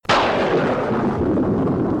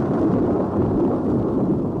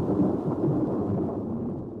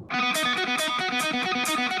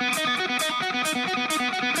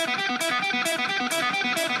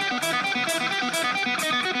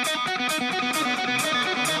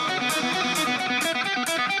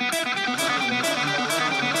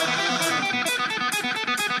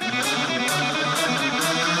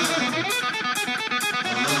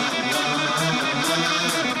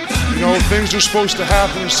things are supposed to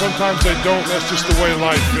happen and sometimes they don't. That's just the way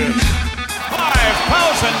life is. $5,000.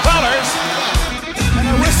 And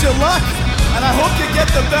I wish you luck, and I hope you get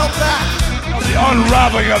the belt back. The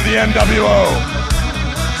unraveling of the NWO.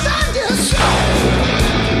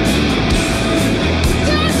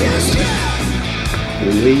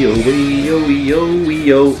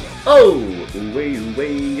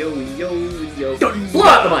 Blow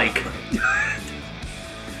out the mic.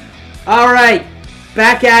 All right,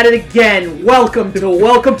 back at it again. Welcome to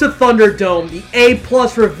Thunderdome, the A+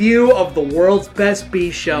 review of the world's best B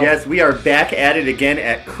show. Yes, we are back at it again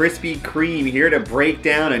at Krispy Kreme, here to break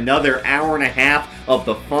down another hour and a half of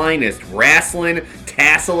the finest wrestling,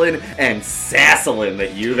 tasseling, and sassling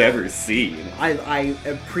that you've ever seen. I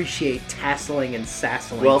appreciate tasseling and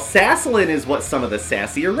sassling. Well, sassling is what some of the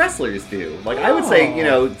sassier wrestlers do. Like, I would say,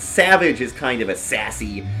 Savage is kind of a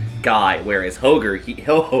sassy guy, whereas Hoger's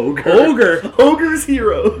hero.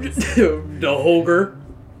 The Hoger.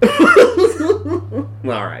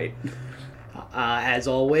 Alright. As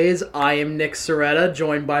always, I am Nick Soretta,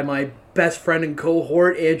 joined by my best friend and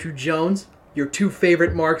cohort, Andrew Jones. Your two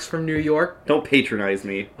favorite marks from New York. Don't patronize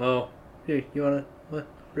me. Oh. Here, you want to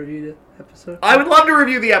review the episode? I would love to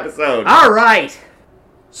review the episode. Alright.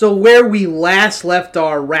 So where we last left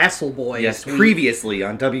our Wrestle Boys. Yes, previously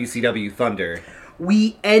on WCW Thunder.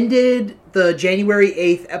 We ended the January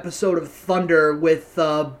 8th episode of Thunder with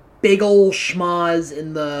big ol' schmaz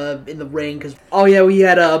in the ring. Cause, we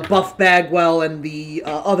had Buff Bagwell and the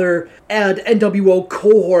other NWO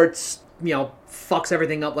cohorts, fucks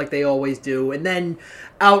everything up like they always do. And then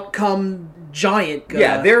out come Giant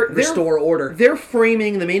restore order. They're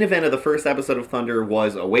framing the main event of the first episode of Thunder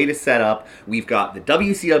was a way to set up. We've got the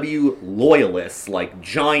WCW loyalists like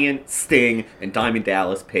Giant, Sting, and Diamond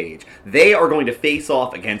Dallas Page. They are going to face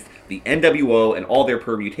off against the NWO and all their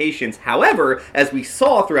permutations. However, as we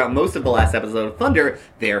saw throughout most of the last episode of Thunder,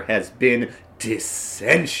 there has been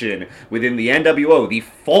dissension within the NWO. The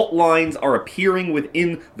fault lines are appearing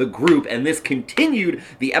within the group, and this continued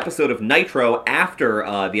the episode of Nitro after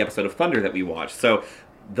the episode of Thunder that we watched. So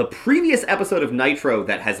the previous episode of Nitro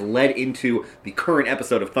that has led into the current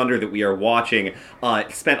episode of Thunder that we are watching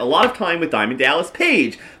spent a lot of time with Diamond Dallas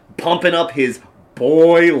Page, pumping up his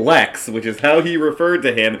boy Lex, which is how he referred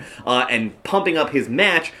to him, and pumping up his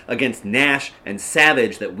match against Nash and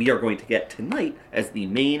Savage that we are going to get tonight as the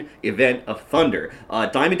main event of Thunder.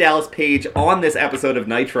 Diamond Dallas Page on this episode of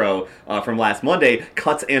Nitro from last Monday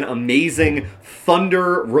cuts an amazing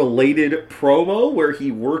Thunder-related promo where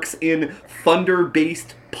he works in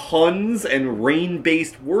Thunder-based puns and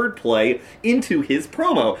rain-based wordplay into his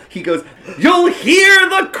promo. He goes, "You'll hear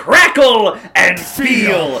the crackle and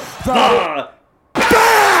feel the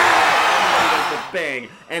bang."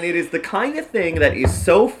 And it is the kind of thing that is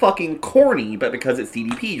so fucking corny, but because it's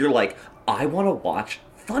DDP, you're like, I want to watch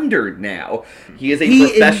Thunder now. He is a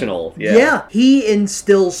professional. He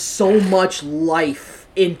instills so much life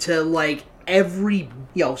into, every,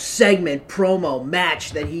 segment, promo,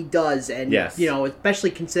 match that he does. And,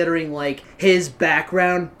 especially considering, his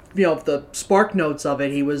background, the spark notes of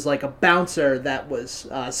it, he was like a bouncer that was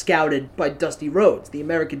scouted by Dusty Rhodes, the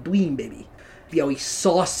American Dream, baby. He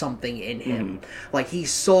saw something in him. He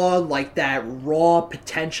saw, that raw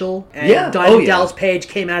potential. And Diamond Dallas Page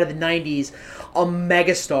came out of the 90s a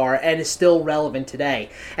megastar and is still relevant today.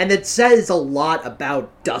 And it says a lot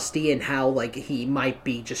about Dusty and how, he might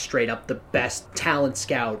be just straight up the best talent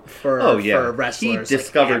scout for wrestlers. He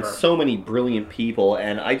discovered so many brilliant people,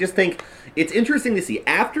 and I just think it's interesting to see.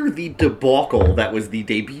 After the debacle that was the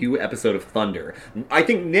debut episode of Thunder, I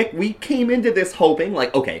think, Nick, we came into this hoping,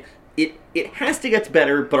 okay, it has to get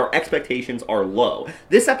better, but our expectations are low.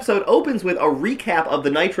 This episode opens with a recap of the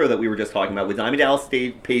Nitro that we were just talking about, with Diamond Dallas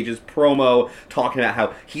Page's promo, talking about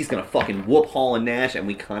how he's going to fucking whoop Hall and Nash, and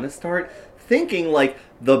we kind of start thinking,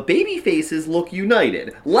 the baby faces look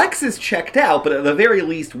united. Lex is checked out, but at the very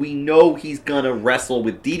least, we know he's going to wrestle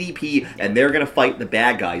with DDP, and they're going to fight the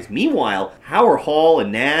bad guys. Meanwhile, how are Hall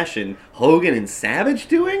and Nash and Hogan and Savage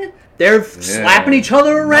doing? They're slapping each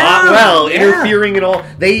other around. Not well, interfering and all.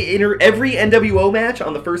 Every NWO match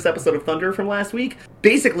on the first episode of Thunder from last week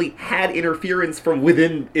basically had interference from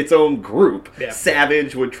within its own group. Yeah.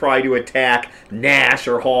 Savage would try to attack Nash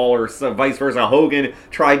or Hall or vice versa. Hogan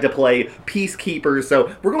tried to play peacekeeper.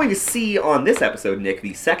 So we're going to see on this episode, Nick,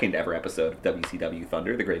 the second ever episode of WCW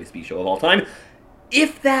Thunder, the greatest B show of all time,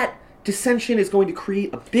 if that dissension is going to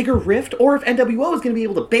create a bigger rift, or if NWO is going to be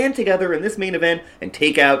able to band together in this main event and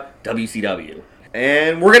take out WCW.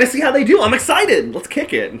 And we're going to see how they do. I'm excited. Let's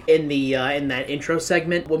kick it. In that intro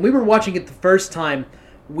segment, when we were watching it the first time,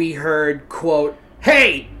 we heard, quote,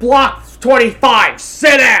 "Hey, Block 25,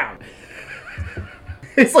 sit down!"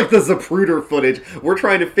 It's like the Zapruder footage. We're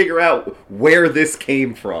trying to figure out where this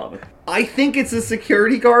came from. I think it's a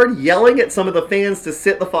security guard yelling at some of the fans to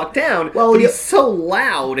sit the fuck down. Well, but he's so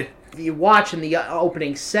loud. You watch in the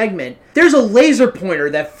opening segment, there's a laser pointer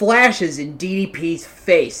that flashes in DDP's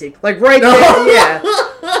face. Like right there, yeah.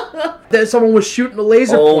 That someone was shooting a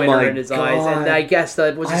laser pointer in his eyes, and I guess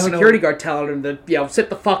that was a security guard telling him to, sit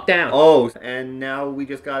the fuck down. Oh, and now we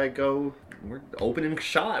just gotta go. We're opening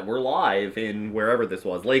shot. We're live in wherever this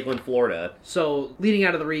was, Lakeland, Florida. So, leading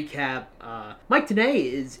out of the recap, Mike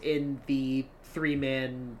Tenay is in the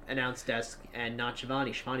three-man announce desk and not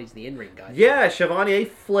Shivani. Shivani's the in-ring guy. Yeah, Shivani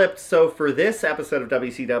flipped. So for this episode of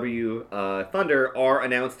WCW Thunder, our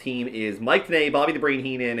announced team is Mike Tenay, Bobby the Brain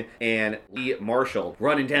Heenan, and Lee Marshall.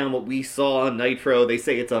 Running down what we saw on Nitro, they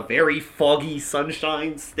say it's a very foggy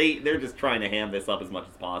sunshine state. They're just trying to ham this up as much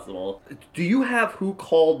as possible. Do you have who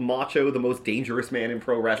called Macho the most dangerous man in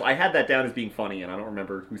pro wrestling? I had that down as being funny, and I don't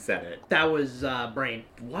remember who said it. That was Brain.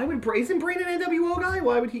 Why would isn't Brain an NWO guy?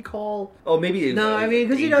 Why would he call? Oh, maybe it's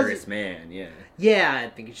because he dangerous man. Yeah. Yeah, I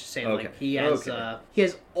think he's just saying like he has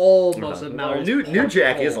all most of the medals. New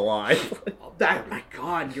Jack is alive. Oh my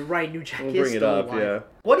God, you're right. New Jack is still alive. Yeah.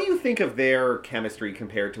 What do you think of their chemistry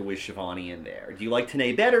compared to with Shivani in there? Do you like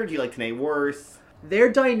Tenay better? Do you like Tenay worse?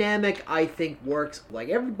 Their dynamic, I think, works. Like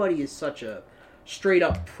everybody is such a straight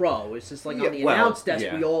up pro. It's just like on the announce desk,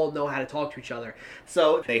 we all know how to talk to each other.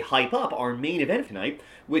 So they hype up our main event tonight,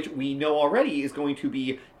 which we know already is going to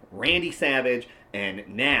be Randy Savage and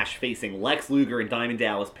Nash facing Lex Luger and Diamond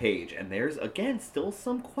Dallas Page. And there's, again, still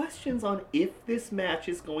some questions on if this match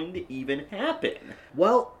is going to even happen.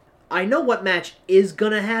 Well, I know what match is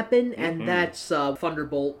going to happen, and that's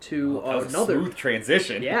Thunderbolt to another... smooth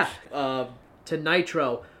transition. Yeah, to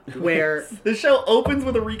Nitro, where... The show opens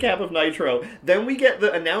with a recap of Nitro, then we get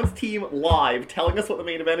the announced team live telling us what the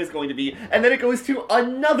main event is going to be, and then it goes to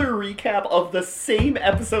another recap of the same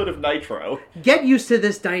episode of Nitro. Get used to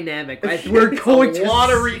this dynamic. We're going to... a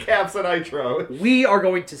lot of recaps of Nitro. We are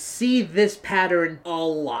going to see this pattern a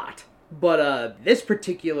lot. But this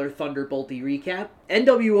particular Thunderbolty recap,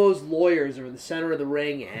 NWO's lawyers are in the center of the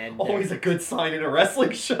ring, and always a good sign in a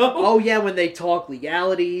wrestling show. Oh yeah, when they talk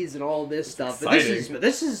legalities and all this stuff. But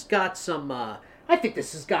this has got some. I think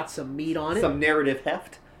this has got some meat on it. Some narrative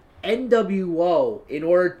heft. NWO, in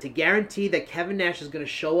order to guarantee that Kevin Nash is going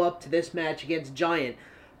to show up to this match against Giant,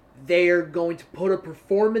 they're going to put a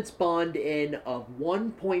performance bond in of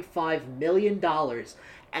 $1.5 million.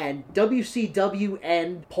 And WCW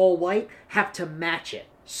and Paul White have to match it.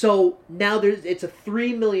 So now it's a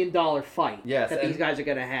 $3 million fight that these guys are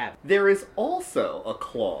going to have. There is also a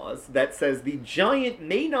clause that says the Giant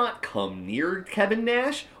may not come near Kevin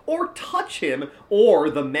Nash or touch him, or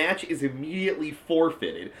the match is immediately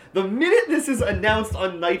forfeited. The minute this is announced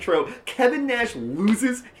on Nitro, Kevin Nash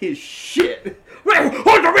loses his shit. Who's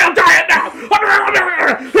the real Giant now?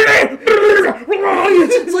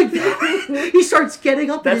 It's like that. He starts getting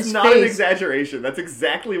up in his face. That's not an exaggeration. That's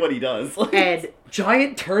exactly what he does. And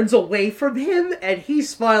Giant turns away from him, and he's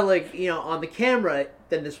smiling, on the camera.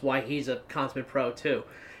 Then this is why he's a consummate pro, too.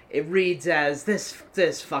 It reads as,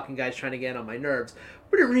 this fucking guy's trying to get on my nerves.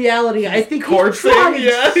 But in reality, I think he's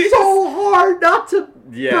trying so hard not to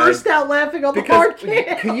burst out laughing on the hard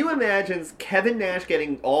can. Can you imagine Kevin Nash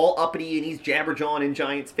getting all uppity and he's jabberjawing in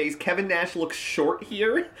Giant's face? Kevin Nash looks short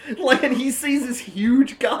here. And he sees this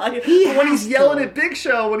huge guy. But when he's yelling at Big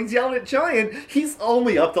Show, when he's yelling at Giant, he's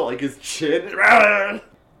only up to his chin.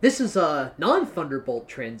 This is a non-Thunderbolt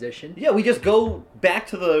transition. Yeah, we just go back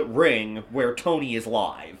to the ring where Tony is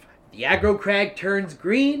live. The aggro crag turns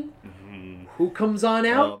green. Who comes on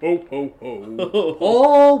out? Ho, ho, ho.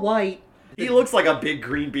 All white. He looks like a big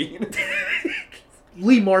green bean.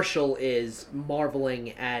 Lee Marshall is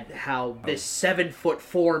marveling at how this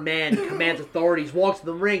 7'4" man commands authorities, walks to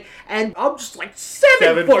the ring, and I'm just like,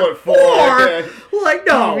 7'4"? Like,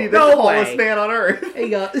 no way. The tallest man on earth.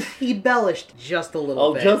 He embellished just a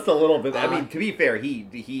little bit. Oh, just a little bit. I mean, to be fair, he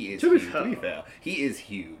is huge. To be fair, he is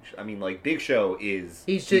huge. I mean, Big Show is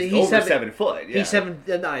he's over 7 foot. Yeah.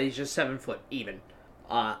 He's just 7 foot even.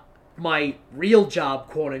 My real job,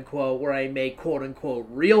 quote unquote, where I make quote unquote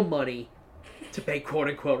real money to pay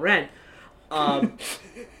quote-unquote rent. I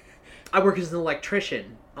work as an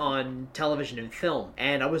electrician on television and film,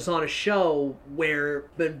 and I was on a show where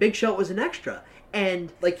Big Show was an extra.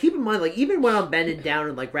 And, keep in mind, even when I'm bending down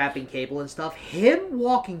and, wrapping cable and stuff, him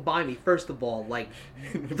walking by me, first of all,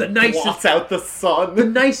 the nicest... blots out the sun. The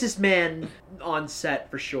nicest man on set,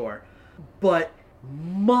 for sure. But,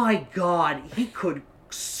 my God, he could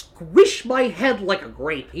squish my head like a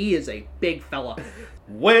grape. He is a big fella.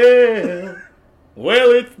 Well...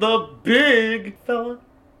 Well, it's the big fella.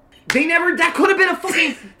 That could have been a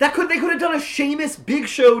fucking, they could have done a Sheamus Big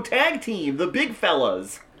Show tag team, the big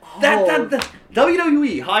fellas. The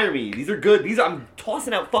WWE, hire me. These are good. I'm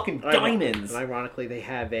tossing out fucking diamonds. And ironically, they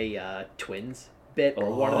have a twins bit,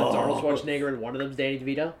 or one of them's Arnold Schwarzenegger and one of them's Danny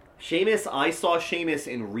DeVito. Sheamus, I saw Sheamus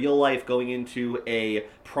in real life going into a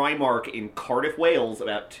Primark in Cardiff, Wales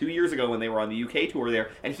about 2 years ago when they were on the UK tour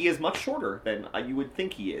there, and he is much shorter than you would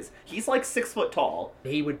think he is. He's like 6 foot tall.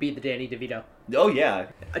 He would be the Danny DeVito. Oh, yeah.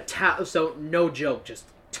 So, no joke, just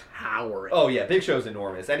towering. Oh, yeah, Big Show's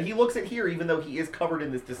enormous. And he looks it here, even though he is covered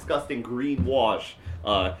in this disgusting green wash,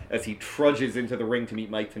 as he trudges into the ring to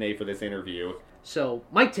meet Mike Tenay for this interview. So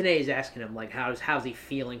Mike Tenay is asking him, like, how's he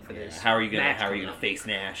feeling for this? How are you gonna face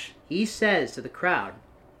Nash? He says to the crowd,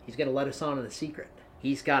 he's gonna let us on in the secret.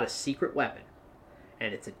 He's got a secret weapon,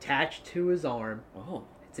 and it's attached to his arm. Oh.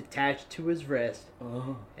 It's attached to his wrist.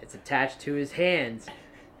 Oh. It's attached to his hands.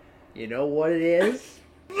 You know what it is?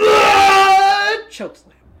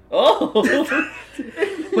 Chokeslam. Oh.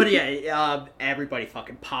 But yeah, everybody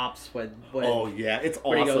fucking pops when oh yeah, it's awesome.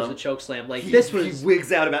 When he goes to chokeslam. Like he was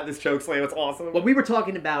wigs out about this chokeslam. It's awesome. What we were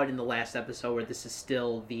talking about in the last episode, where this is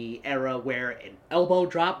still the era where an elbow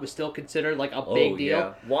drop was still considered like a big deal.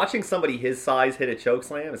 Yeah. Watching somebody his size hit a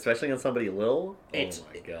chokeslam, especially on somebody little. Oh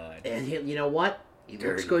my god! And you know what? He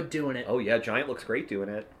looks good doing it. Oh yeah, Giant looks great doing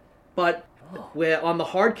it. But where on the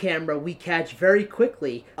hard camera, we catch very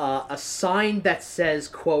quickly a sign that says,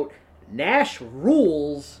 quote, Nash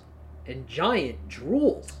rules and Giant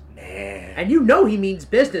drools. Man. And you know he means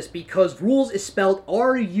business because rules is spelled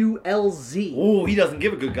R-U-L-Z. Ooh, he doesn't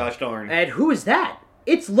give a good gosh darn. And who is that?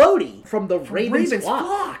 It's Lodi from the Ravens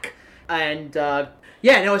Flock. And,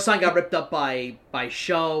 his sign got ripped up by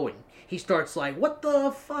Show, and he starts like, what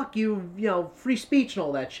the fuck, you know, free speech and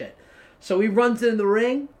all that shit. So he runs in the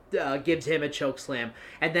ring, gives him a chokeslam,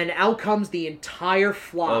 and then out comes the entire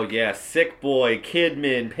flock. Oh yeah, Sick Boy,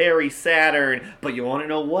 Kidman, Perry Saturn, but you want to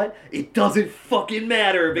know what? It doesn't fucking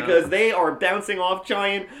matter because they are bouncing off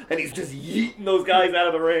Giant, and he's just yeeting those guys out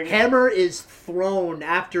of the ring. Hammer is thrown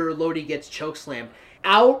after Lodi gets chokeslammed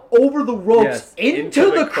out over the ropes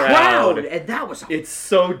into the crowd, and that was it's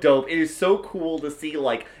so dope. It is so cool to see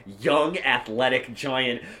like young athletic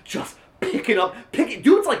Giant just picking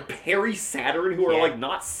dudes like Perry Saturn who are like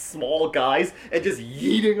not small guys and just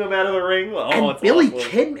yeeting them out of the ring. Oh, and it's Billy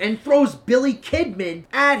awesome. Kidman throws Billy Kidman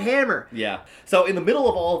at Hammer. Yeah. So in the middle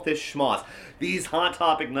of all of this schmoss, these Hot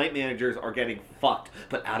Topic night managers are getting fucked,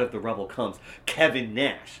 but out of the rubble comes Kevin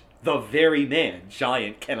Nash, the very man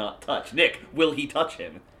Giant cannot touch. Nick, will he touch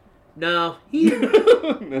him? No,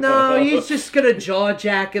 he's just gonna jaw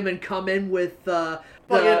jack him and come in with.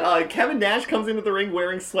 Kevin Nash comes into the ring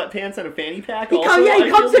wearing sweatpants and a fanny pack. He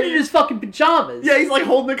comes in his fucking pajamas. Yeah, he's like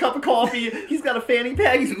holding a cup of coffee. He's got a fanny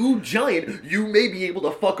pack. He's, ooh, Giant, you may be able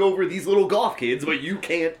to fuck over these little golf kids, but you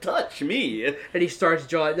can't touch me. And he starts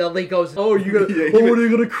jawing. He goes, oh, you gonna, are you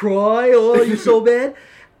gonna cry? Oh, you're so bad.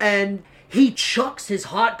 And he chucks his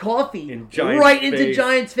hot coffee right into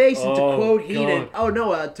Giant's face. And to quote Heenan,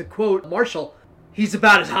 to quote Marshall, he's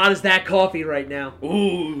about as hot as that coffee right now.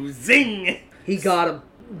 Ooh, zing! He got him.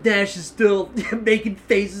 Nash is still making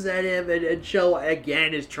faces at him, and Show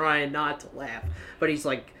again is trying not to laugh. But he's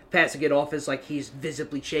like passing it off as like he's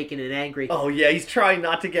visibly shaken and angry. Oh yeah, he's trying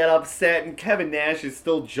not to get upset, and Kevin Nash is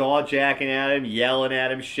still jaw-jacking at him, yelling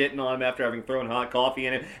at him, shitting on him after having thrown hot coffee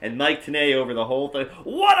in him, and Mike Tenay over the whole thing.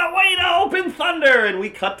 What a way to open Thunder! And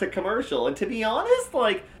we cut to commercial, and to be honest,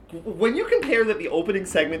 like, when you compare that the opening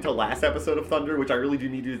segment to last episode of Thunder, which I really do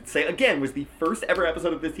need to say, again, was the first ever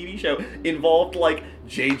episode of this TV show, involved, like,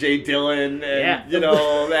 J.J. Dillon and,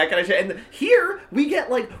 that kind of shit. And here, we get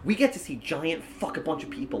to see Giant fuck a bunch of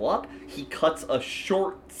people up. He cuts a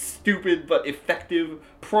short, stupid, but effective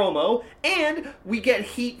promo, and we get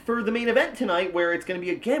heat for the main event tonight, where it's going to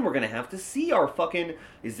be, again, we're going to have to see our fucking,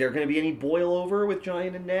 is there going to be any boil over with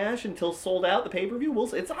Giant and Nash until sold out the pay-per-view?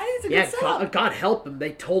 It's a good setup. God help them,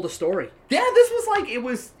 they told a story. Yeah, this was like, it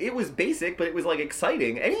was basic, but it was like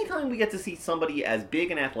exciting. Anytime we get to see somebody as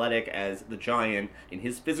big and athletic as the Giant in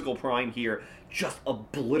his physical prime here just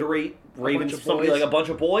obliterate Ravens, somebody like a bunch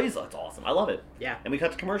of boys, that's awesome. I love it. Yeah. And we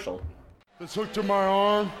cut to commercial. This hook to my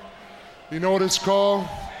arm, you know what it's called?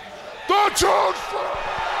 The choke slam!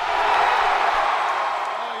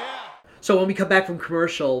 So when we come back from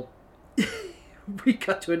commercial, we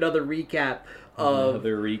cut to another recap of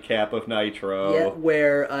Nitro.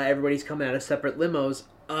 where everybody's coming out of separate limos.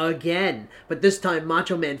 again. But this time,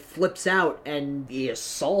 Macho Man flips out and he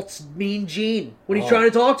assaults Mean Gene when he's trying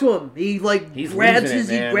to talk to him. He grabs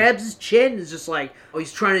his chin. Is just like,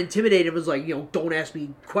 he's trying to intimidate him. It's like, don't ask me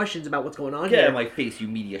questions about what's going on here. Get out of my face, you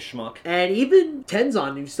media schmuck. And even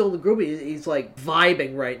Tenzan, who's still in the group, he's like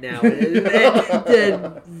vibing right now.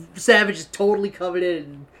 and Savage is totally covered in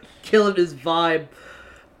and killing his vibe.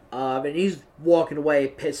 And he's walking away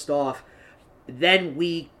pissed off. Then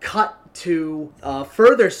we cut to a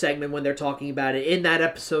further segment when they're talking about it in that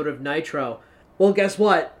episode of Nitro. Well, guess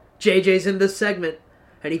what? JJ's in this segment,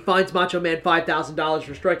 and he finds Macho Man $5,000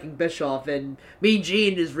 for striking Bischoff, and Mean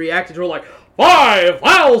Gene is reacting to her like,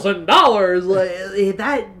 $5,000! Like,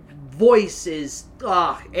 that voice is,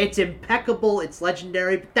 it's impeccable, it's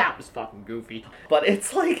legendary, but that was fucking goofy. But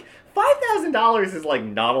it's like, $5,000 is like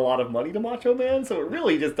not a lot of money to Macho Man, so it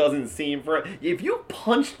really just doesn't seem for... If you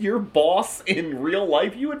punched your boss in real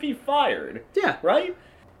life, you would be fired. Yeah. Right?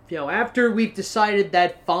 After we've decided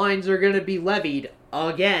that fines are going to be levied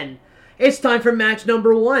again, it's time for match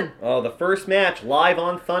number 1. Oh, the first match live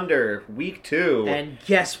on Thunder, week 2. And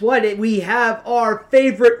guess what? We have our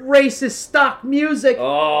favorite racist stock music.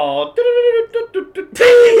 Oh,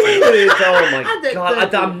 my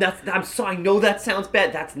God! I'm sorry. I know that sounds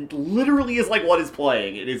bad. That's literally is like what is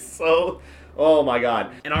playing. It is so. Oh my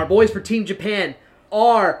God! And our boys for Team Japan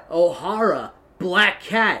are O'Hara, Black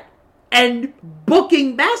Cat, and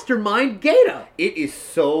booking mastermind Gato. It is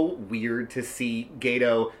so weird to see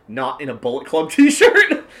Gato not in a Bullet Club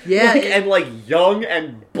t-shirt. Yeah. And young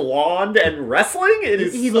and blonde and wrestling. It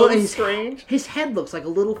is strange. His head looks like a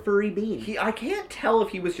little furry bean. I can't tell if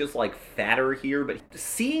he was just fatter here, but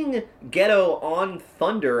seeing Gato on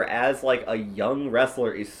Thunder as a young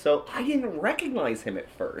wrestler is so... I didn't recognize him at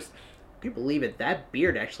first. Can you believe it? That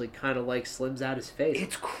beard actually kind of slims out his face.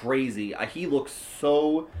 It's crazy. He looks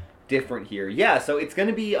so... different here. Yeah, so it's going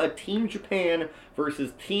to be a Team Japan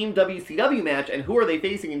versus Team WCW match, and who are they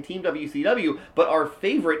facing in Team WCW but our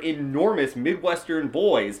favorite enormous Midwestern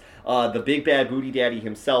boys, the big bad booty daddy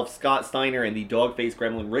himself, Scott Steiner, and the dog-faced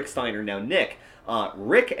gremlin Rick Steiner. Now, Nick,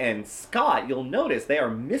 Rick and Scott, you'll notice they are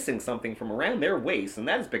missing something from around their waist, and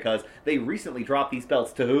that is because they recently dropped these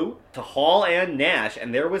belts to who? To Hall and Nash,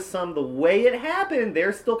 and there was the way it happened,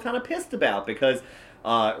 they're still kind of pissed about, because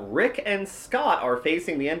Rick and Scott are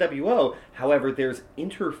facing the NWO. However, there's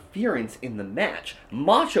interference in the match.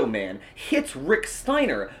 Macho Man hits Rick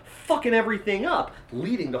Steiner, fucking everything up,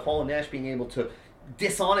 leading to Hall and Nash being able to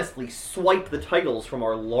dishonestly swipe the titles from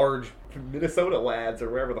our large Minnesota lads, or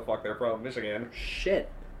wherever the fuck they're from, Michigan.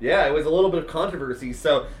 Shit. Yeah, it was a little bit of controversy.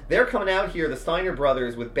 So they're coming out here, the Steiner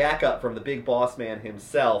brothers, with backup from the big boss man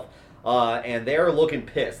himself, and they're looking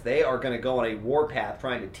pissed. They are going to go on a warpath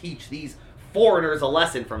trying to teach these foreigners a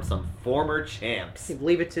lesson from some former champs.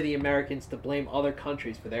 Leave it to the Americans to blame other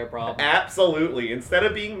countries for their problems. Absolutely. Instead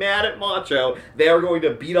of being mad at Macho, they are going to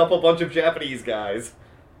beat up a bunch of Japanese guys.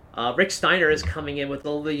 Rick Steiner is coming in with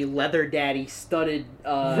the leather daddy studded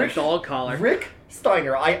dog collar. Rick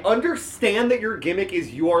Steiner, I understand that your gimmick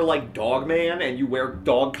is you are like Dog Man and you wear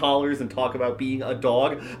dog collars and talk about being a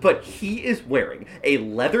dog, but he is wearing a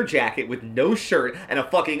leather jacket with no shirt and a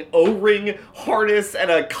fucking O-ring harness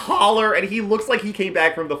and a collar, and he looks like he came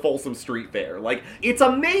back from the Folsom Street Fair. It's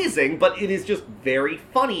amazing, but it is just very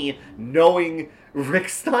funny knowing Rick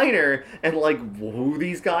Steiner and who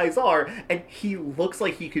these guys are, and he looks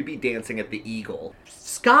like he could be dancing at the Eagle.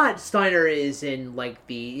 Scott Steiner is in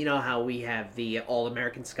the, how we have the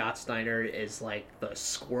All-American Scott Steiner is the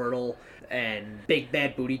Squirtle and Big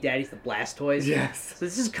Bad Booty Daddy's the Blastoise. Yes. So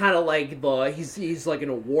this is kind of he's in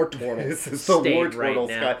a War Turtle This is the War Turtle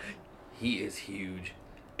right Scott. He is huge.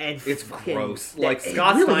 And it's gross.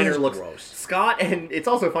 Scott really Steiner looks gross. Scott, and it's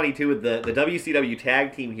also funny too with the WCW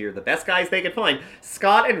tag team here, the best guys they can find.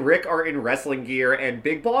 Scott and Rick are in wrestling gear, and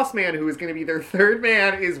Big Boss Man, who is going to be their third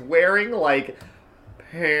man, is wearing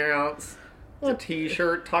pants, a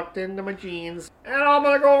t-shirt tucked into my jeans, and I'm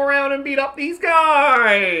gonna go around and beat up these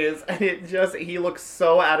guys. And he looks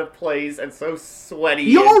so out of place and so sweaty.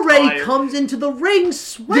 He already comes into the ring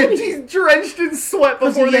sweaty. He's drenched in sweat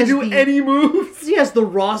before they do any moves. He has the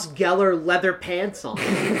Ross Geller leather pants on.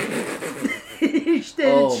 It's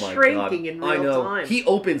shrinking in real time. He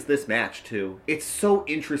opens this match too. It's so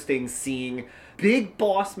interesting seeing Big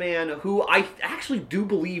Boss Man, who I actually do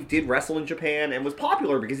believe did wrestle in Japan and was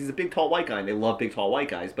popular because he's a big tall white guy and they love big tall white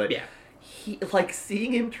guys, but yeah. he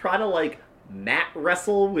seeing him try to mat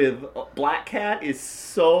wrestle with Black Cat is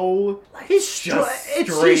so He's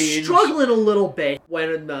strange. struggling a little bit.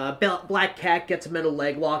 When Black Cat gets him in a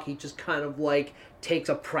leg lock, he just kind of like takes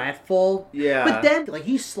a pratfall. Yeah. But then like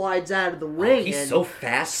he slides out of the ring. He's and so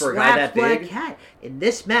fast for a guy that Black big. Cat. In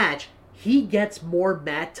this match, he gets more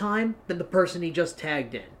mat time than the person he just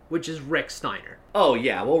tagged in, which is Rick Steiner. Oh,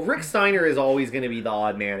 yeah. Well, Rick Steiner is always going to be the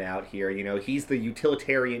odd man out here. You know, he's the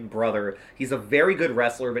utilitarian brother. He's a very good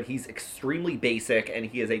wrestler, but he's extremely basic, and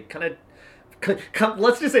he is a kind of...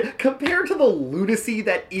 let's just say, compared to the lunacy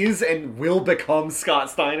that is and will become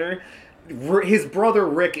Scott Steiner, his brother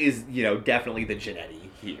Rick is, you know, definitely the Jannetty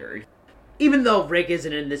here. Even though Rick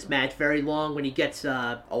isn't in this match very long, when he gets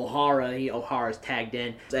O'Hara's tagged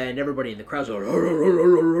in, and everybody in the crowd's going,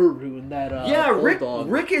 doing that, yeah, bulldog.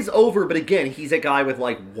 Rick is over, but again, he's a guy with,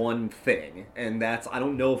 like, one thing. And I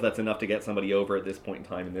don't know if that's enough to get somebody over at this point in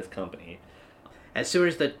time in this company. As soon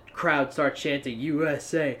as the crowd starts chanting,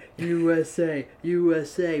 USA, USA,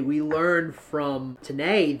 USA, we learn from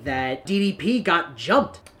Tenay that DDP got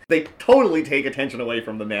jumped. They totally take attention away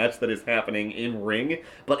from the match that is happening in ring,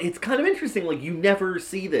 but it's kind of interesting, like, you never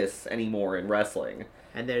see this anymore in wrestling.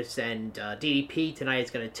 And DDP tonight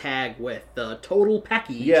is going to tag with the Total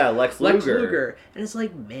Package. Yeah, Lex Luger. And it's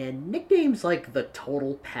like, man, nicknames like the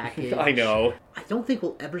Total Package. I know. I don't think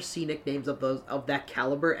we'll ever see nicknames of that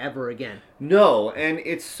caliber ever again. No, and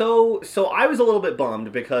it's so I was a little bit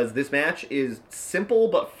bummed because this match is simple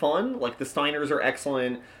but fun. Like, the Steiners are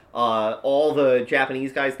excellent. All the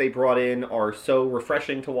Japanese guys they brought in are so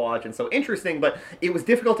refreshing to watch and so interesting, but it was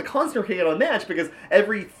difficult to concentrate on a match because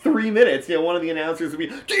every 3 minutes, you know, one of the announcers would be,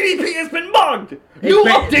 DDP has been mugged! New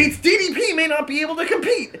updates, DDP may not be able to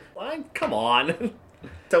compete! Well, come on.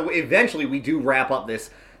 So eventually we do wrap up this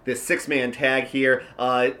six-man tag here.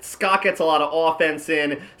 Scott gets a lot of offense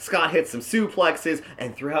in. Scott hits some suplexes,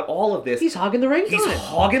 and throughout all of this... He's hogging the ring time. He's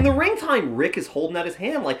hogging the ring time. Rick is holding out his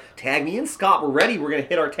hand like, tag me in, Scott. We're ready. We're going to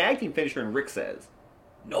hit our tag team finisher, and Rick says,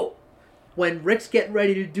 no. When Rick's getting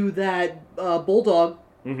ready to do that Bulldog...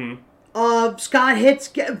 Mm-hmm. Scott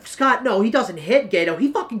hits... no, he doesn't hit Gato.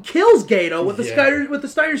 He fucking kills Gato with the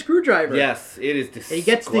Steiner screwdriver. Yes, it is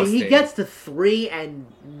disgusting. And he gets to 3, and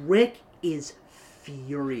Rick is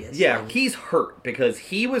furious. Yeah, he's hurt because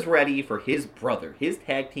he was ready for his brother, his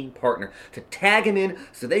tag team partner, to tag him in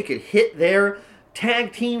so they could hit their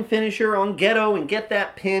tag team finisher on Ghetto and get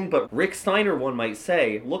that pin. But Rick Steiner, one might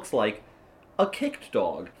say, looks like a kicked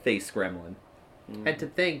dog face gremlin. And to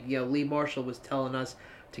think, you know, Lee Marshall was telling us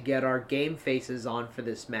to get our game faces on for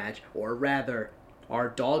this match, or rather, our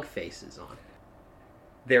dog faces on.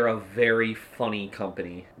 They're a very funny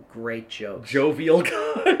company. Great jokes. Jovial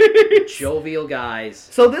guys. Jovial guys.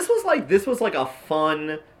 So this was like a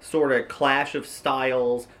fun sort of clash of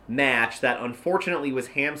styles match that unfortunately was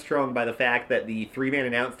hamstrung by the fact that the 3-man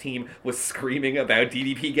announce team was screaming about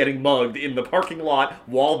DDP getting mugged in the parking lot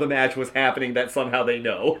while the match was happening that somehow they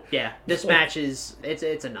know. Yeah, this match is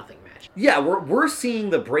it's a nothing match. Yeah, we're seeing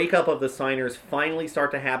the breakup of the Steiners finally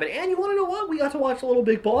start to happen, and you want to know what? We got to watch a little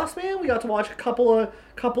Big Boss Man. We got to watch a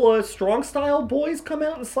couple of strong style boys come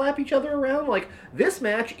out and slap each other around. Like, this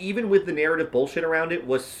match, even with the narrative bullshit around it,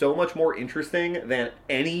 was so much more interesting than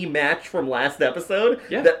any match from last episode.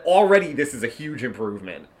 Yeah. That already this is a huge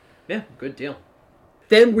improvement. Yeah, good deal.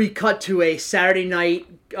 Then we cut to a Saturday night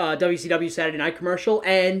WCW Saturday Night commercial,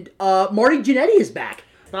 and Marty Jannetty is back.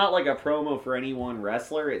 It's not like a promo for any one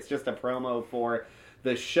wrestler. It's just a promo for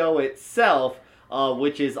the show itself,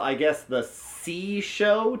 which is, I guess, the C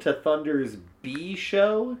show to Thunder's B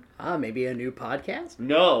show. Maybe a new podcast?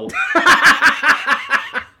 No.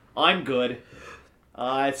 I'm good.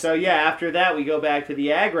 So yeah, after that we go back to the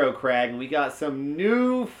Aggro Crag, and we got some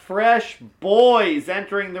new, fresh boys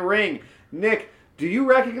entering the ring. Nick, do you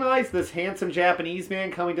recognize this handsome Japanese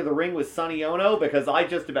man coming to the ring with Sonny Ono? Because I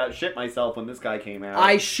just about shit myself when this guy came out.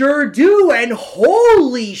 I sure do, and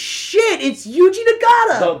holy shit, it's Yuji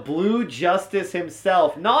Nagata! The Blue Justice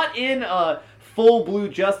himself. Not in a full Blue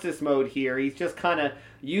Justice mode here. He's just kind of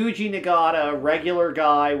Yuji Nagata, a regular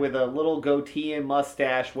guy with a little goatee and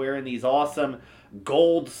mustache, wearing these awesome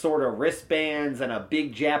gold sort of wristbands and a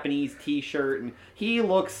big Japanese t-shirt, and he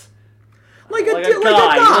looks like a guy. He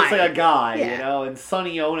looks like a guy, yeah. You know, and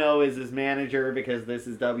Sonny Ono is his manager because this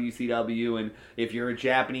is WCW, and if you're a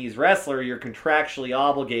Japanese wrestler, you're contractually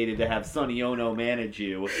obligated to have Sonny Ono manage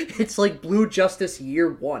you. It's like Blue Justice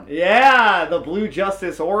Year 1. Yeah, the Blue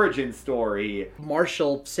Justice origin story.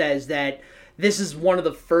 Marshall says that this is one of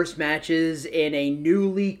the first matches in a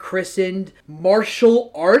newly christened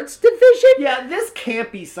martial arts division? Yeah, this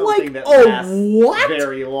can't be something like, that lasts what?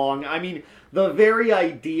 very long. I mean, the very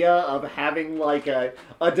idea of having like a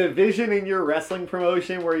division in your wrestling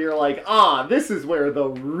promotion where you're like, this is where the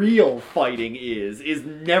real fighting is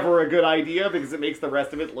never a good idea because it makes the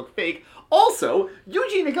rest of it look fake. Also,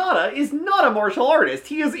 Yuji Nagata is not a martial artist.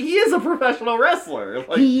 He is a professional wrestler.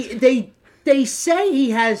 Like, They say he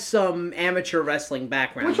has some amateur wrestling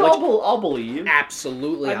background. Which I'll believe.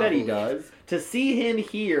 Absolutely, I bet he does. To see him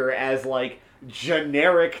here as, like,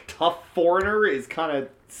 generic tough foreigner is kind of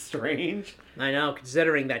strange. I know,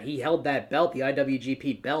 considering that he held that belt, the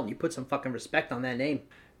IWGP belt, and you put some fucking respect on that name.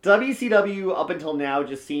 WCW, up until now,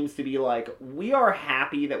 just seems to be like, we are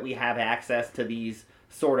happy that we have access to these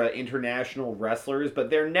sort of international wrestlers, but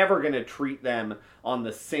they're never going to treat them on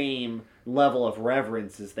the same level of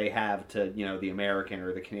reverence as they have to, the American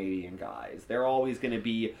or the Canadian guys. They're always going to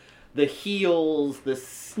be the heels, the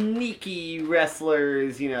sneaky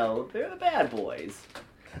wrestlers, they're the bad boys.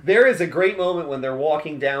 There is a great moment when they're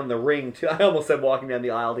walking down the ring, I almost said walking down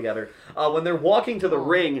the aisle together. When they're walking to the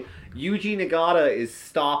ring, Yuji Nagata is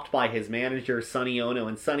stopped by his manager, Sonny Ono,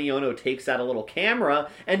 and Sonny Ono takes out a little camera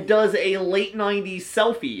and does a late 90s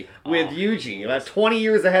selfie with Yuji. About 20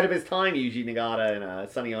 years ahead of his time, Yuji Nagata and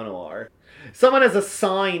Sonny Ono are. Someone has a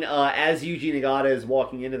sign as Yuji Nagata is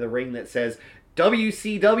walking into the ring that says,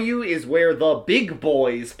 WCW is where the big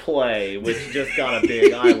boys play, which just got a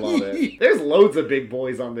big, I love it. There's loads of big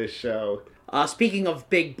boys on this show. Speaking of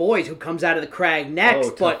big boys, who comes out of the crag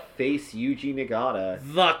next, face Yuji Nagata.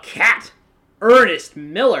 The Cat, Ernest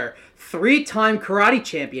Miller, 3-time karate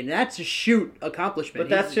champion. That's a shoot accomplishment.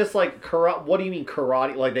 But that's just like karate. What do you mean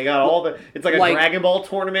karate? Like they got all the. It's like a Dragon Ball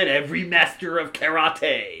tournament. Every master of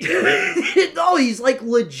karate. No, he's like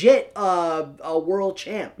legit a world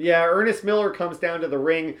champ. Yeah, Ernest Miller comes down to the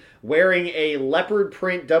ring wearing a leopard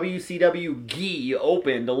print WCW gi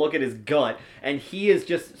open to look at his gut, and he is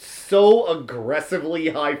just so aggressively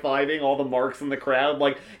high-fiving all the marks in the crowd.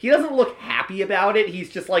 Like he doesn't look happy about it. He's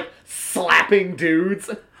just like slapping dudes.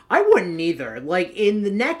 I wouldn't either. Like, in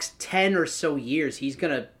the next 10 or so years, he's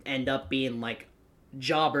gonna end up being, like,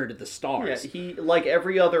 jobber to the stars. Yeah, he, like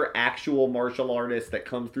every other actual martial artist that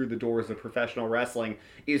comes through the doors of professional wrestling,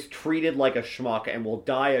 is treated like a schmuck and will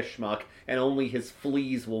die a schmuck, and only his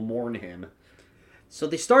fleas will mourn him. So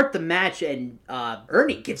they start the match, and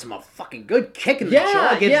Ernie gives him a fucking good kick in the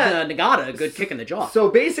jaw. Gives Nagata a good kick in the jaw. So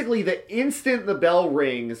basically, the instant the bell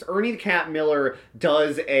rings, Ernie the Cat Miller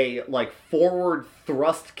does a, forward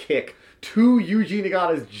thrust kick to Yuji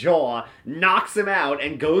Nagata's jaw, knocks him out,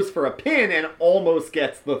 and goes for a pin, and almost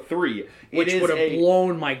gets the 3. Which would have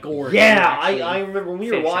blown my gourd. Yeah, I remember when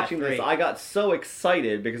we were watching this, I got so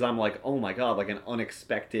excited, because I'm like, oh my god, like an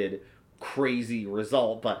unexpected crazy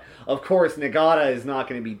result. But of course Nagata is not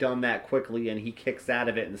going to be done that quickly, and he kicks out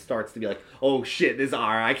of it and starts to be like, oh shit,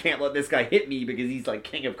 I can't let this guy hit me because he's like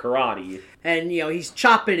king of karate. And he's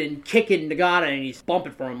chopping and kicking Nagata, and he's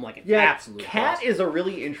bumping for him like an absolute Cat boss. is a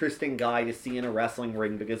really interesting guy to see in a wrestling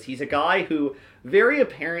ring because he's a guy who very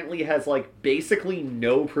apparently has basically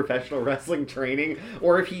no professional wrestling training,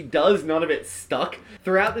 or if he does, none of it stuck.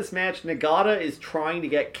 Throughout this match, Nagata is trying to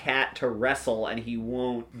get Cat to wrestle, and he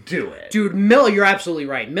won't do it. Dude, Miller, you're absolutely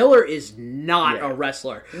right. Miller is not a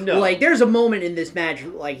wrestler. No. There's a moment in this match,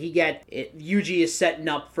 Yuji is setting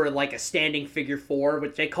up for, a standing figure 4,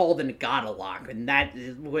 which they call the Nagata lock, and that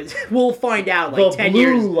was, we'll find out, 10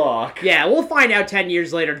 years... The blue lock. Yeah, we'll find out 10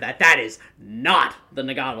 years later that is not the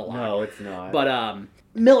Nagata lock. No, it's not. But,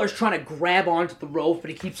 Miller's trying to grab onto the rope,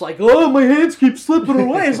 and he keeps my hands keep slipping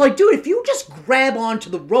away. It's like, dude, if you just grab onto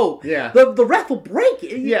the rope, the ref will break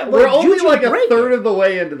it. Yeah, we're only a third of the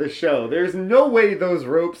way into the show. There's no way those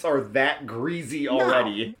ropes are that greasy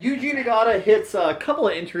already. No. Yuji Nagata hits a couple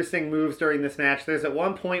of interesting moves during this match. There's at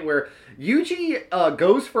one point where Yuji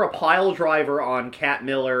goes for a pile driver on Cat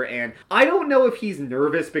Miller, and I don't know if he's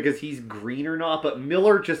nervous because he's green or not, but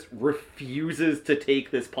Miller just refuses to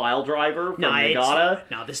take this pile driver from Nagata.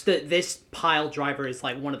 No, this pile driver is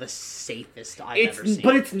one of the safest I've ever seen.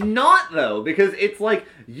 But it's not, though, because it's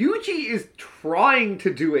Yuji is trying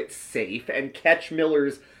to do it safe and catch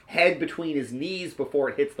Miller's head between his knees before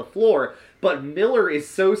it hits the floor, but Miller is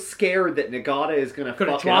so scared that Nagata is going to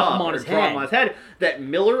fuck drop him on his head that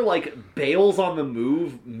Miller bails on the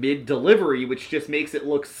move mid-delivery, which just makes it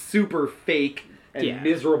look super fake and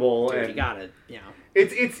miserable. Dude, and you gotta,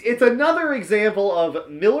 It's another example of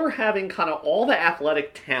Miller having kind of all the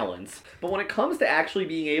athletic talents, but when it comes to actually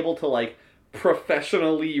being able to,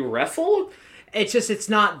 professionally wrestle... It's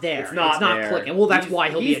not there. It's not there. Clicking. Well, that's why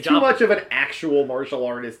he'll be a jobber. He's too much of an actual martial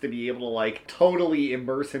artist to be able to, like, totally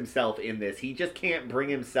immerse himself in this. He just can't bring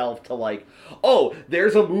himself to, like, oh,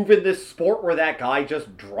 there's a move in this sport where that guy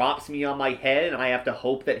just drops me on my head and I have to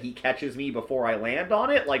hope that he catches me before I land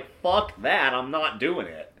on it. Like, fuck that. I'm not doing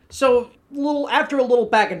it. So, after a little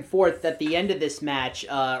back and forth at the end of this match,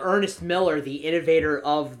 Ernest Miller, the innovator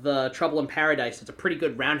of the Trouble in Paradise, does a pretty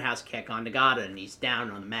good roundhouse kick on Nagata, and he's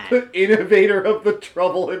down on the mat. The innovator of the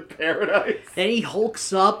Trouble in Paradise. Then he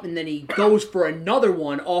hulks up, and then he goes for another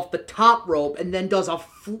one off the top rope, and then does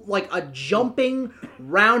a jumping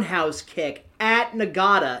roundhouse kick at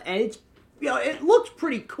Nagata, and it's, it looks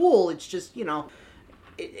pretty cool. It's just,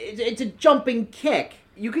 it's a jumping kick.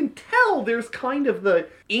 You can tell there's kind of the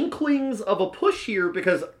inklings of a push here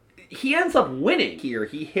because he ends up winning here.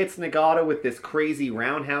 He hits Nagata with this crazy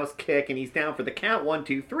roundhouse kick and he's down for the count. 1,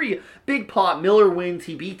 2, 3. Big pop. Miller wins.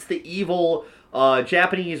 He beats the evil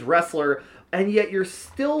Japanese wrestler. And yet you're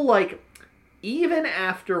still like, even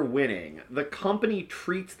after winning, the company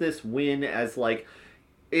treats this win as like,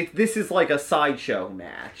 this is like a sideshow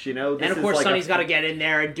match, and of course, like Sonny's got to get in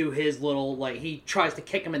there and do his little, he tries to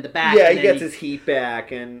kick him in the back. Yeah, he gets his heat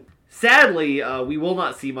back, and sadly, we will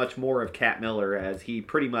not see much more of Cat Miller as he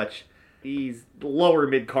pretty much, he's lower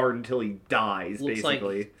mid-card until he dies,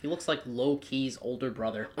 basically. He looks like Low-Key's older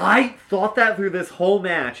brother. I thought that through this whole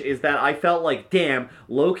match, is that I felt like, damn,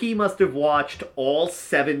 Low-Key must have watched all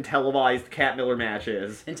 7 televised Cat Miller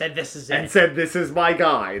matches. And said, this is it. And said, this is my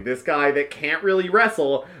guy. This guy that can't really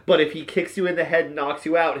wrestle, but if he kicks you in the head and knocks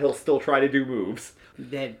you out, he'll still try to do moves.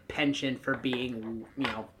 That penchant for being,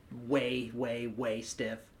 way, way, way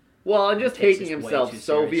stiff. Well, and just taking himself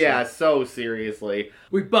so seriously.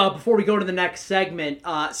 Before we go to the next segment,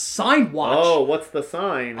 sign watch. Oh, what's the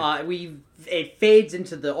sign? It fades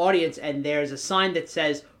into the audience, and there's a sign that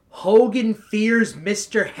says, Hogan fears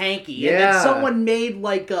Mr. Hanky. Yeah. And then someone made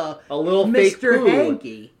like a little Mr. fake poo.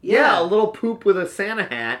 Hanky. Yeah, a little poop with a Santa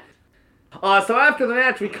hat. So after the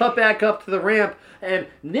match, we cut back up to the ramp, and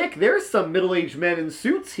Nick, there's some middle-aged men in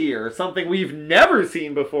suits here, something we've never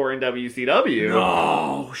seen before in WCW.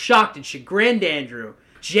 No, shocked and chagrined, Andrew.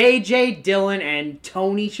 J.J. Dillon and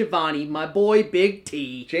Tony Schiavone, my boy Big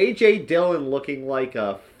T. J.J. Dillon looking like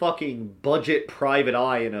a fucking budget private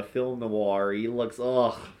eye in a film noir. He looks,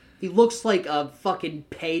 He looks like a fucking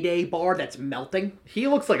Payday bar that's melting. He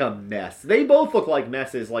looks like a mess. They both look like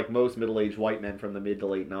messes like most middle-aged white men from the mid to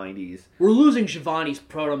late 90s. We're losing Schiavone's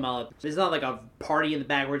proto-mullet. It's not like a party in the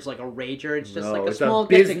back where it's like a rager. It's just like a small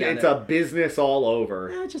get-together. It's a business all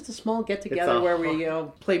over. Yeah, just a small get-together where we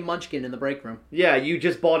play Munchkin in the break room. Yeah, you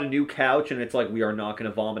just bought a new couch and it's like, we are not going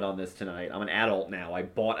to vomit on this tonight. I'm an adult now. I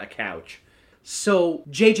bought a couch. So,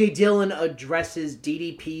 J.J. Dillon addresses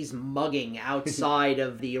DDP's mugging outside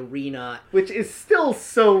of the arena. Which is still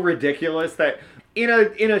so ridiculous that in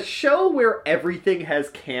a show where everything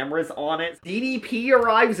has cameras on it, DDP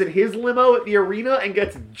arrives in his limo at the arena and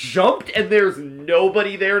gets jumped and there's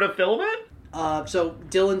nobody there to film it? So,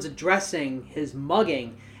 Dillon's addressing his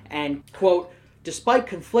mugging and, quote, despite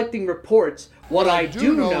conflicting reports, what I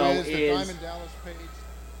do know is Diamond Dallas Page.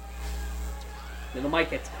 Then the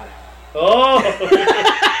mic gets cut out. Oh!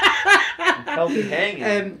 Healthy hanging.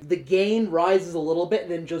 And the gain rises a little bit,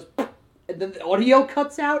 and then the audio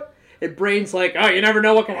cuts out. And Brain's like, oh, you never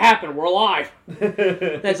know what can happen. We're alive.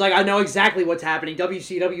 It's like, I know exactly what's happening.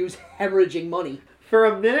 WCW's hemorrhaging money. For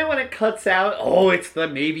a minute when it cuts out,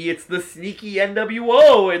 maybe it's the sneaky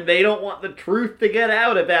NWO, and they don't want the truth to get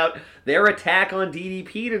out about their attack on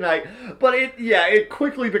DDP tonight. But it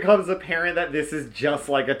quickly becomes apparent that this is just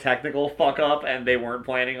like a technical fuck-up, and they weren't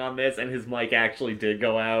planning on this, and his mic actually did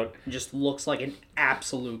go out. It just looks like an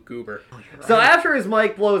absolute goober. So after his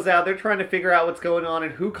mic blows out, they're trying to figure out what's going on,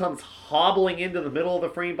 and who comes hobbling into the middle of the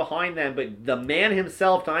frame behind them, but the man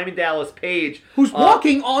himself, Diamond Dallas Page. Who's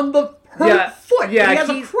walking on the foot. Yeah, he has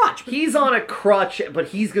a crutch. He's on a crutch, but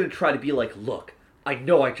he's going to try to be like, look, I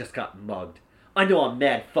know I just got mugged. I know I'm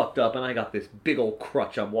mad fucked up, and I got this big old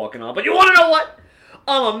crutch I'm walking on. But you want to know what?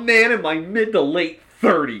 I'm a man in my mid to late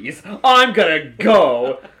 30s. I'm going to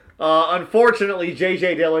go. Unfortunately,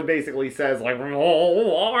 J.J. Dillon basically says, like,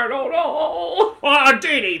 oh, I don't know.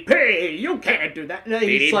 DDP, you can't do that.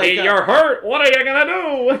 DDP, like, you're hurt. What are you going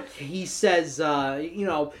to do? He says,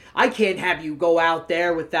 I can't have you go out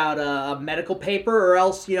there without a medical paper or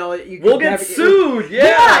else, we'll get sued.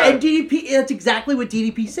 Yeah, and DDP, that's exactly what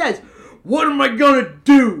DDP says. What am I going to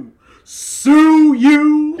do? sue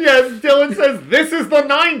you. Yes, Dylan says, this is the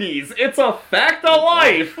 90s. It's a fact of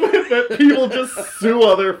life that people just sue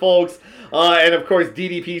other folks. And of course,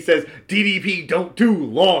 DDP says, DDP don't do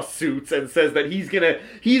lawsuits, and says that he's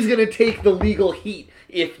gonna take the legal heat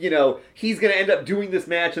if, he's gonna end up doing this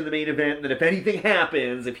match in the main event, and then if anything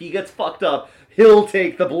happens, if he gets fucked up, he'll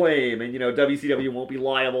take the blame, and, WCW won't be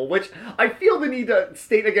liable, which I feel the need to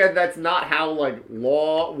state again, that's not how,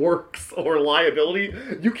 law works or liability.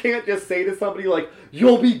 You can't just say to somebody,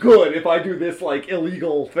 you'll be good if I do this,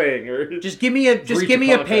 illegal thing, or... Just give me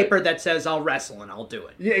a paper that says I'll wrestle and I'll do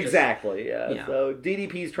it. Yeah, exactly, yeah. So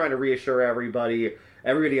DDP's trying to reassure everybody.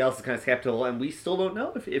 Everybody else is kind of skeptical, and we still don't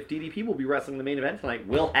know if DDP will be wrestling the main event tonight.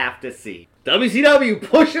 We'll have to see. WCW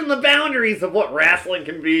pushing the boundaries of what wrestling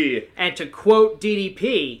can be. And to quote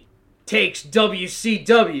DDP, takes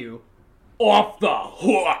WCW off the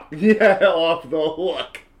hook. Yeah, off the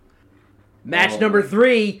hook. Match number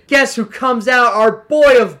 3. Guess who comes out? Our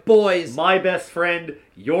boy of boys. My best friend,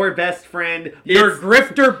 your best friend. Your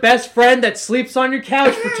grifter best friend that sleeps on your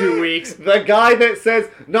couch for 2 weeks. The guy that says,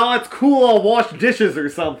 "No, it's cool, I'll wash dishes or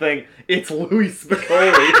something." It's Louis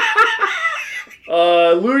Spicolli.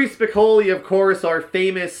 Louis Spicolli, of course, our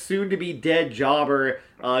famous soon-to-be-dead jobber.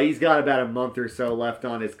 He's got about a month or so left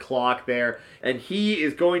on his clock there. And he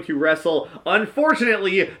is going to wrestle,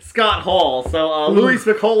 unfortunately, Scott Hall. So Louis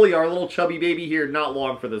Spicolli, our little chubby baby here, not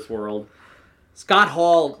long for this world. Scott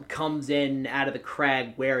Hall comes in out of the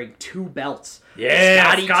crag wearing 2 belts.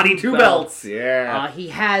 Yeah, Scotty two belts. Yeah. He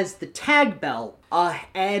has the tag belt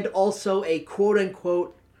and also a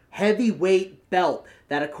quote-unquote heavyweight belt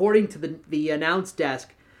that, according to the announce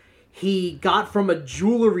desk, he got from a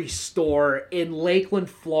jewelry store in Lakeland,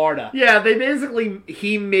 Florida. Yeah,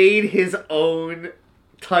 he made his own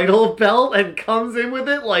title belt and comes in with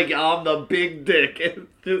it like, I'm the big dick. It's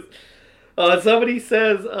just, somebody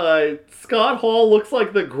says, Scott Hall looks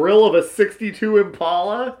like the grill of a 62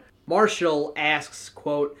 Impala. Marshall asks,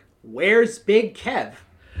 quote, where's Big Kev?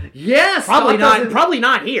 Yes, probably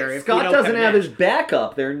not here. Scott doesn't have his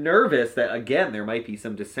backup. They're nervous that, again, there might be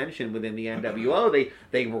some dissension within the NWO.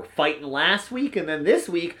 They were fighting last week, and then this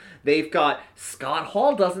week they've got Scott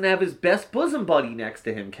Hall doesn't have his best bosom buddy next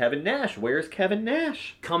to him, Kevin Nash. Where's Kevin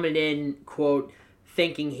Nash? Coming in, quote,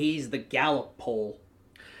 thinking he's the Gallup poll.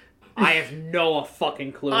 I have no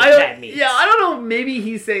fucking clue what that means. Yeah, I don't know. Maybe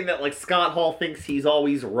he's saying that Scott Hall thinks he's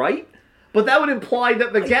always right. But that would imply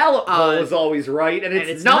that the Gallup poll is always right, and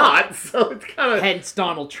it's not. So it's kind of... Hence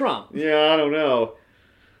Donald Trump. Yeah, I don't know.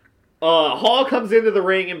 Hall comes into the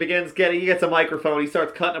ring and he gets a microphone, he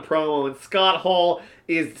starts cutting a promo, and Scott Hall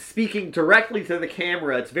is speaking directly to the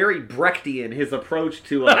camera. It's very Brechtian, his approach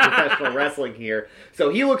to professional wrestling here.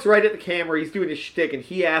 So he looks right at the camera, he's doing his shtick, and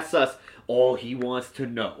he asks us all he wants to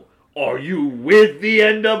know. Are you with the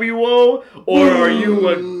NWO, or are you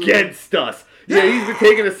against us? Yeah, he's been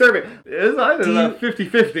taking a survey. It's either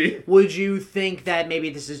 50-50. Would you think that maybe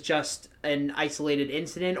this is just an isolated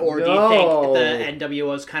incident, or do you think the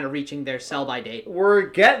NWO is kind of reaching their sell-by date? We're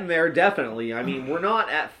getting there, definitely. I mean, we're not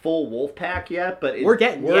at full Wolfpack yet, but we're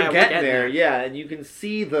getting there. Yeah, and you can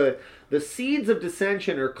see the seeds of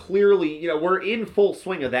dissension are clearly, we're in full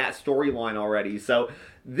swing of that storyline already. So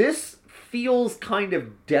this feels kind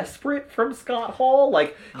of desperate from Scott Hall.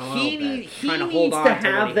 He needs to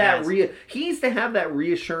have that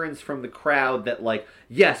reassurance from the crowd that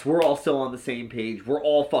yes, we're all still on the same page. We're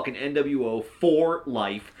all fucking NWO for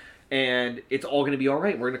life, and it's all going to be all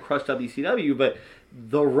right. We're going to crush WCW, but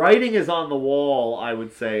the writing is on the wall, I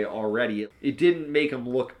would say, already. It didn't make him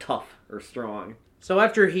look tough or strong. So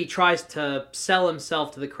after he tries to sell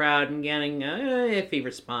himself to the crowd and getting an iffy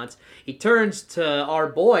response, he turns to our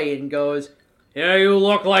boy and goes, "Yeah, you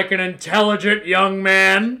look like an intelligent young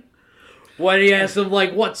man." When he asks him,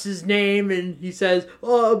 what's his name? And he says,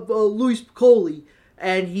 Louis Spicolli.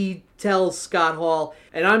 And he tells Scott Hall,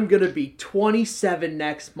 and I'm going to be 27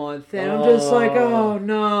 next month. And I'm just oh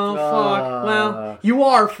no, fuck. Well, you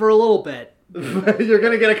are for a little bit. You're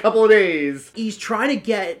gonna get a couple of days. He's trying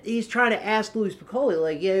to ask Louis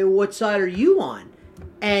Spicolli, what side are you on?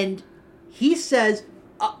 And he says,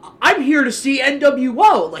 I'm here to see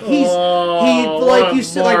NWO. Like we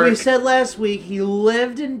said last week, he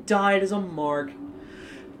lived and died as a mark.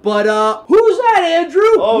 But who's that, Andrew?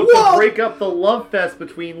 To break up the love fest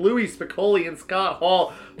between Louis Spicolli and Scott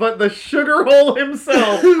Hall, but the sugar hole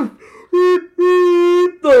himself.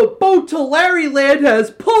 The boat to Larry Land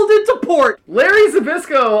has pulled into port. Larry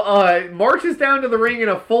Zbyszko marches down to the ring in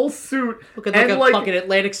a full suit. Looking like a fucking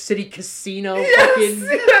Atlantic City casino.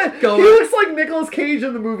 Yes! He looks like Nicolas Cage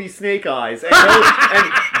in the movie Snake Eyes. And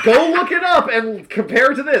go look it up and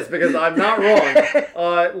compare to this, because I'm not wrong.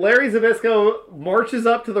 Larry Zbyszko marches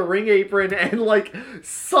up to the ring apron and, like,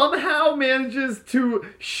 somehow manages to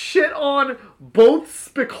shit on both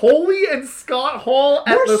Spicoli and Scott Hall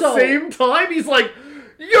at the same time. He's like,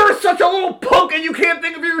 "You're such a little punk and you can't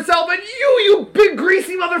think of yourself, and you big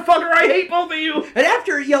greasy motherfucker, I hate both of you." And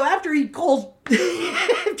after he calls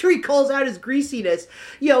after he calls out his greasiness,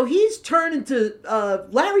 Larry's turned into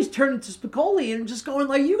Spicoli and just going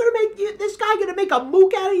like, this guy gonna make a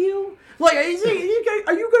mook out of you? Like, are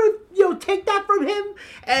you gonna take that from him?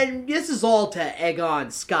 And this is all to egg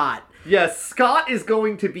on Scott. Yes, Scott is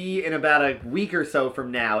going to be, in about a week or so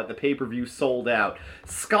from now, at the pay-per-view Sold Out.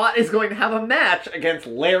 Scott is going to have a match against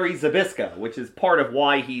Larry Zbyszko, which is part of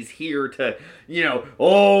why he's here to,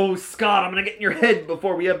 oh, Scott, I'm going to get in your head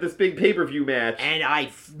before we have this big pay-per-view match. And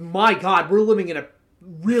my God, we're living in a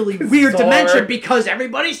really weird dimension because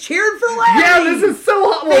everybody's cheering for Larry. Yeah, this is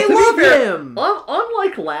so hot. They love him.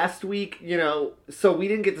 Unlike last week, so we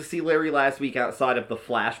didn't get to see Larry last week outside of the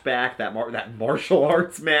flashback, that martial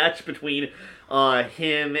arts match between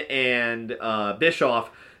him and Bischoff.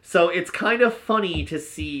 So it's kind of funny to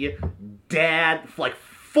see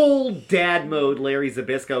full dad mode Larry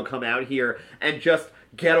Zbyszko come out here and just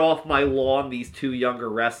get off my lawn, these two younger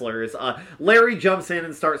wrestlers. Larry jumps in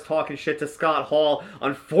and starts talking shit to Scott Hall.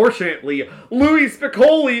 Unfortunately, Louis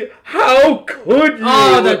Spicoli, how could you?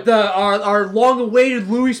 Our long-awaited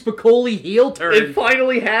Louis Spicoli heel turn. It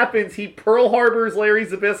finally happens. He Pearl Harbors Larry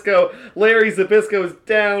Zbyszko. Larry Zbyszko's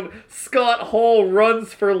down. Scott Hall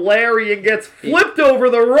runs for Larry and gets flipped over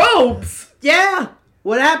the ropes. Yeah.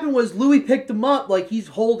 What happened was Louis picked him up, like he's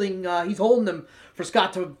holding him for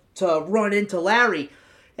Scott to run into Larry.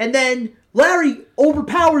 And then Larry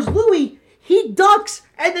overpowers Louis, he ducks,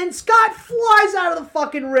 and then Scott flies out of the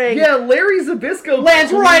fucking ring. Yeah, Larry Zbyszko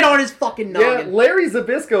lands right on his fucking noggin. Yeah, Larry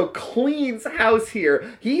Zbyszko cleans house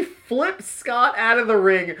here. He flips Scott out of the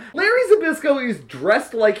ring. Larry Zbyszko is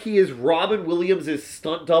dressed like he is Robin Williams'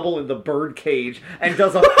 stunt double in the Birdcage and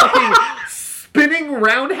does a fucking spinning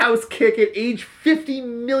roundhouse kick at age 50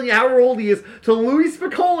 million, however old he is, to Louis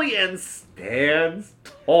Spicoli and stands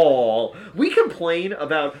tall. We complain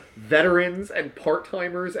about veterans and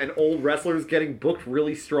part-timers and old wrestlers getting booked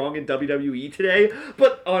really strong in WWE today,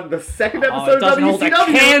 but on the second episode of WCW, hold a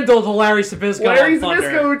candle to Larry Zbyszko. Larry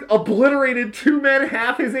Zbyszko obliterated two men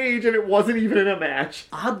half his age, and it wasn't even in a match.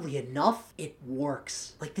 Oddly enough, it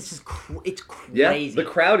works. Like, this is it's crazy. Yeah, the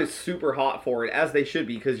crowd is super hot for it, as they should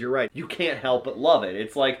be, because you're right. You can't help but love it.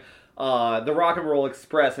 It's like the Rock and Roll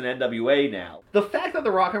Express and NWA now. The fact that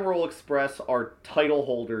the Rock and Roll Express are title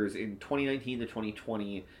holders in 2019 to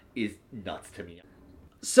 2020 is nuts to me.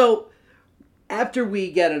 So, after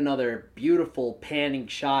we get another beautiful panning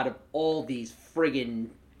shot of all these friggin'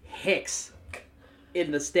 hicks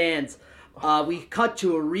in the stands, we cut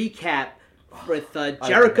to a recap with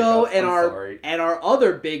Jericho and our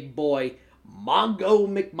other big boy, Mongo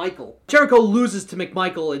McMichael. Jericho loses to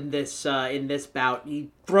McMichael in this bout.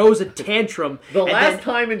 He throws a tantrum. The last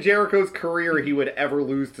time in Jericho's career he would ever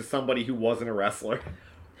lose to somebody who wasn't a wrestler.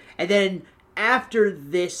 And then after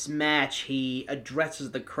this match, he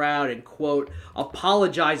addresses the crowd and, quote,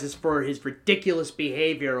 apologizes for his ridiculous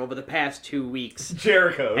behavior over the past 2 weeks.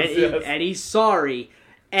 Jericho, and he's sorry.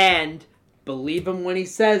 And believe him when he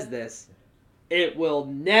says this, it will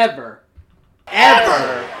never,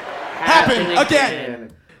 ever happen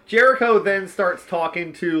again. Jericho then starts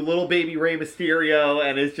talking to little baby Rey Mysterio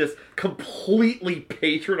and is just completely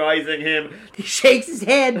patronizing him. He shakes his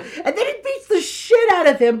hand, and then he beats the shit out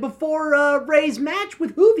of him before Rey's match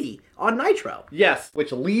with Juvi on Nitro. Yes,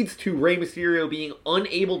 which leads to Rey Mysterio being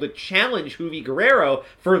unable to challenge Juvi Guerrero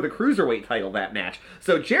for the Cruiserweight title that match.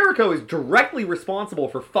 So Jericho is directly responsible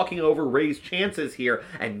for fucking over Rey's chances here,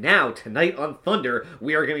 and now, tonight on Thunder,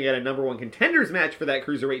 we are going to get a number one contenders match for that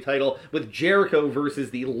Cruiserweight title with Jericho versus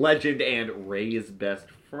the legend and Rey's best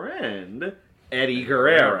friend, Eddie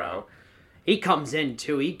Guerrero. He comes in,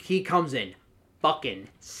 too. He comes in fucking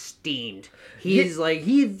steamed. He's like,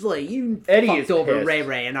 you Eddie fucked over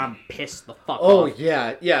Ray, and I'm pissed the fuck off. Oh,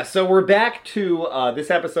 yeah. So we're back to this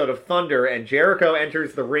episode of Thunder, and Jericho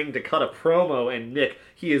enters the ring to cut a promo, and Nick,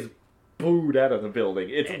 he is booed out of the building.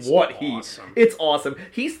 It's awesome.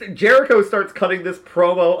 Jericho starts cutting this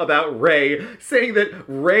promo about Ray, saying that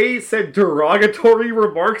Ray said derogatory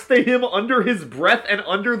remarks to him under his breath and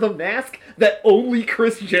under the mask that only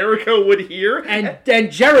Chris Jericho would hear.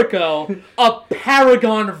 And Jericho, a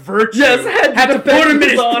paragon of virtue, had to put him in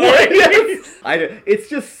his place. It's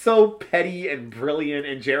just so petty and brilliant,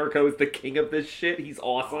 and Jericho is the king of this shit. He's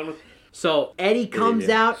awesome. So Eddie comes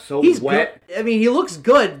out. So he's wet. Good. I mean, he looks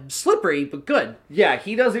good, slippery, but good. Yeah,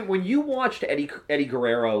 he doesn't. When you watched Eddie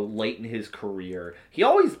Guerrero late in his career, he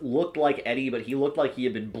always looked like Eddie, but he looked like he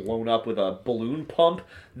had been blown up with a balloon pump.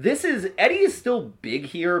 Eddie is still big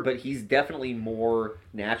here, but he's definitely more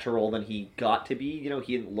natural than he got to be. You know,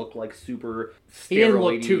 he didn't look like super steroidy. He didn't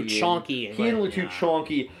look too chonky. He didn't look too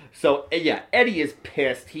chonky. So yeah, Eddie is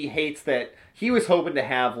pissed. He hates that. He was hoping to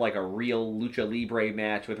have like a real Lucha Libre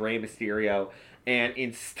match with Rey Mysterio, and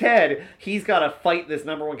instead he's got to fight this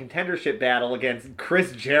 #1 contendership battle against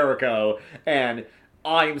Chris Jericho, and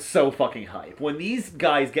I'm so fucking hyped. When these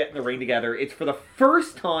guys get in the ring together, it's for the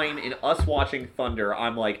first time in us watching Thunder,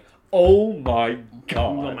 I'm like, oh my god.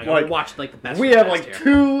 Oh my god, we watched like the best. We have like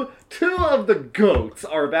two of the GOATs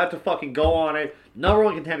are about to fucking go on it.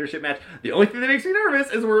 #1 contendership match. The only thing that makes me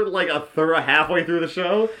nervous is we're like halfway through the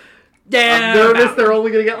show. I'm nervous they're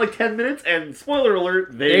only going to get like 10 minutes, and spoiler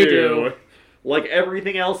alert, they do. Like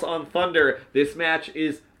everything else on Thunder, this match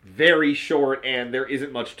is very short, and there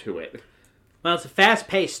isn't much to it. Well, it's a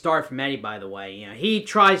fast-paced start from Eddie, by the way. You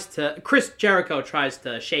know, Chris Jericho tries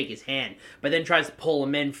to shake his hand, but then tries to pull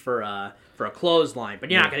him in for a clothesline.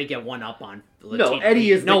 But you're not going to get one up on Latino. No,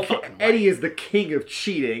 Eddie is the king of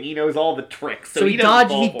cheating. He knows all the tricks. So he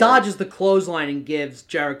dodges the clothesline and gives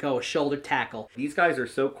Jericho a shoulder tackle. These guys are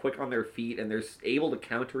so quick on their feet, and they're able to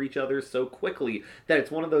counter each other so quickly that it's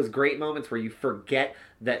one of those great moments where you forget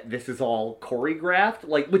that this is all choreographed.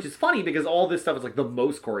 Like, which is funny because all this stuff is like the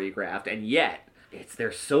most choreographed, and yet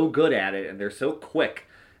they're so good at it, and they're so quick.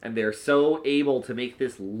 And they're so able to make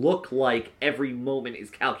this look like every moment is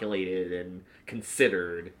calculated and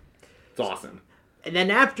considered. It's awesome. And then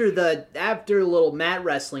after a little mat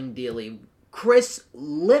wrestling dealie, Chris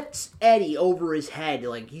lifts Eddie over his head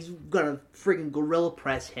like he's gonna freaking gorilla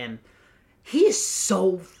press him. He is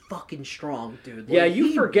so fucking strong, dude. Like, yeah,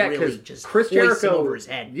 you forget because really Chris Jericho over his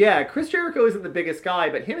head. Yeah, Chris Jericho isn't the biggest guy,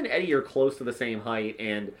 but him and Eddie are close to the same height,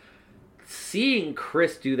 and seeing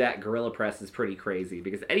Chris do that gorilla press is pretty crazy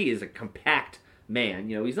because Eddie is a compact man.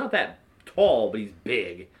 You know, he's not that tall, but he's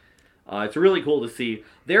big. It's really cool to see.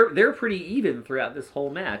 They're pretty even throughout this whole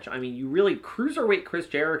match. I mean, cruiserweight Chris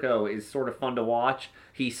Jericho is sort of fun to watch.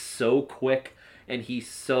 He's so quick, and he's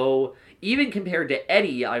so, even compared to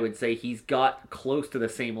Eddie, I would say he's got close to the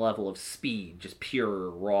same level of speed, just pure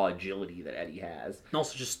raw agility that Eddie has. And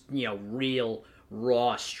also just, you know, real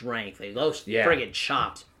raw strength. Like, those friggin'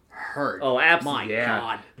 chops hurt. Oh, absolutely. My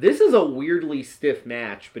God. This is a weirdly stiff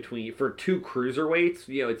match for two cruiserweights.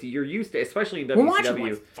 You know, you're used to, especially in WCW. We're watching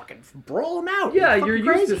like fucking brawl them out. Yeah, you're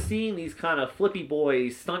used to seeing these kind of flippy boy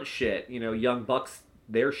stunt shit, you know, Young Bucks,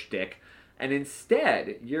 their shtick. And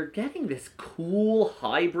instead, you're getting this cool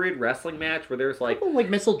hybrid wrestling match where there's like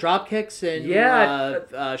missile drop kicks and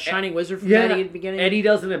Shining Wizard from Eddie at the beginning. Eddie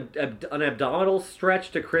does an abdominal stretch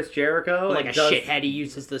to Chris Jericho. Like a shithead, he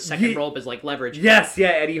uses the second rope as like leverage. Yes, yeah,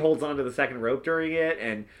 Eddie holds onto the second rope during it,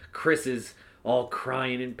 and Chris is all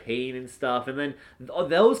crying in pain and stuff. And then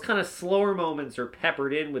those kind of slower moments are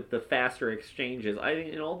peppered in with the faster exchanges. I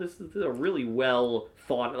think this is a really well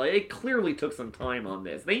thought. Like, they clearly took some time on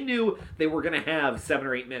this. They knew they were going to have 7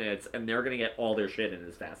 or 8 minutes, and they're going to get all their shit in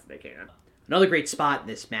as fast as they can. Another great spot in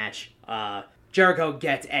this match. Jericho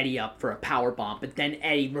gets Eddie up for a power bomb, but then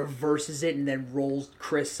Eddie reverses it and then rolls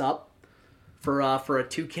Chris up for a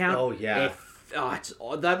 2 count. Oh yeah.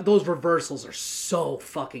 Those reversals are so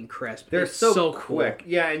fucking crisp. They're so quick. Cool.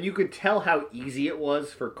 Yeah, and you could tell how easy it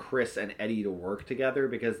was for Chris and Eddie to work together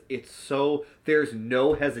because there's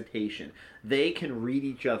no hesitation. They can read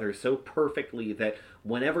each other so perfectly that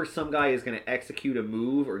whenever some guy is going to execute a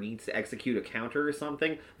move or needs to execute a counter or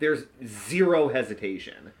something, there's zero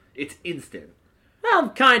hesitation. It's instant. Well,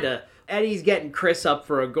 kinda. Eddie's getting Chris up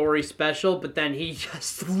for a gory special, but then he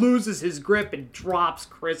just loses his grip and drops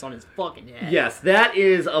Chris on his fucking head. Yes, that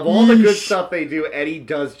is, of all the good stuff they do, Eddie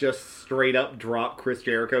does just straight up drop Chris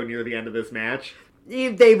Jericho near the end of this match.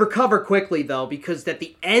 They recover quickly, though, because at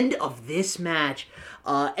the end of this match,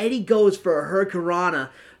 Eddie goes for a Hurricanrana,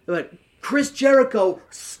 but Chris Jericho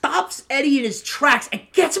stops Eddie in his tracks and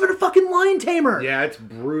gets him in a fucking lion tamer. Yeah, it's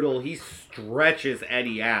brutal. He stretches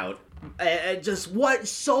Eddie out. Just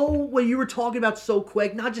when you were talking about so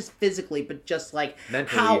quick, not just physically, but just like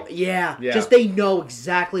mentally. Just they know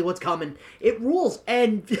exactly what's coming. It rules.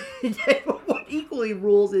 And what equally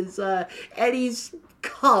rules is Eddie's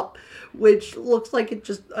cup, which looks like it's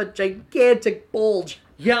just a gigantic bulge.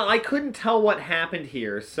 Yeah, I couldn't tell what happened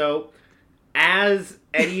here. So, as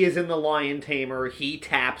Eddie is in the Lion Tamer, he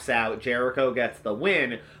taps out. Jericho gets the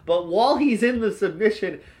win. But while he's in the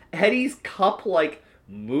submission, Eddie's cup,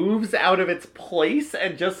 moves out of its place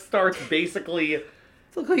and just starts basically... It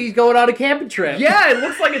looks like he's going on a camping trip. Yeah, it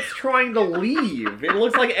looks like it's trying to leave. It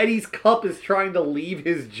looks like Eddie's cup is trying to leave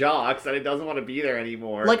his jocks and it doesn't want to be there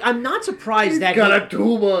anymore. I'm not surprised that got a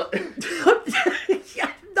tuba.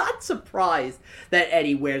 I'm not surprised that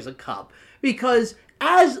Eddie wears a cup. Because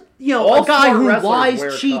as, All a guy who wrestlers lies,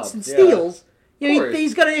 wear cheats, cups, and steals, course.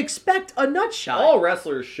 he's going to expect a nut shot. All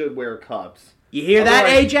wrestlers should wear cups. You hear that,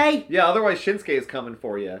 AJ? Yeah, otherwise Shinsuke is coming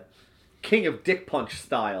for you. King of Dick Punch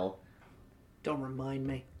style. Don't remind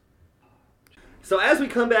me. So as we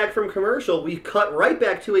come back from commercial, we cut right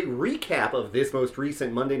back to a recap of this most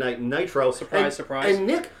recent Monday Night Nitro. Surprise. And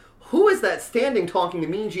Nick, who is that standing talking to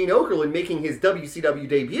Mean Gene Okerlund making his WCW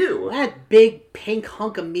debut? That big pink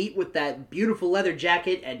hunk of meat with that beautiful leather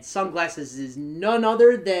jacket and sunglasses is none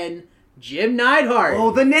other than Jim Neidhart.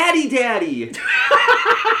 Oh, the Natty Daddy!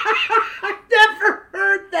 I've never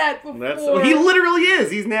heard that before. He literally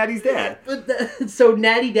is. He's Natty's dad. So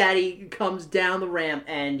Natty Daddy comes down the ramp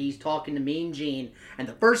and he's talking to Mean Gene. And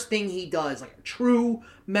the first thing he does, like a true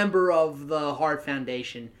member of the Hart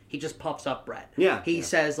Foundation, he just puffs up Bret. Yeah. He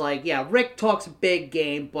says, Rick talks a big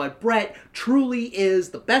game, but Bret truly is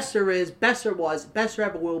the best there is, best there was, best there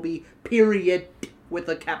ever will be, period, with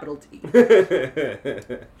a capital T.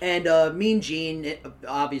 And Mean Gene,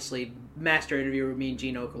 obviously, master interviewer Mean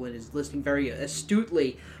Gene Okerlund, is listening very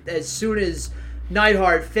astutely. As soon as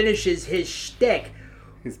Neidhart finishes his shtick,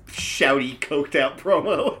 his shouty, coked-out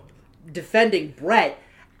promo, defending Bret,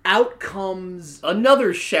 out comes...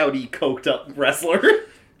 another shouty, coked-up wrestler.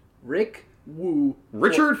 Rick Woo.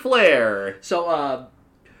 Richard Flair. So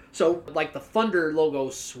the Thunder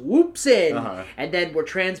logo swoops in, and then we're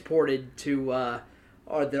transported to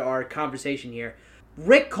our conversation here.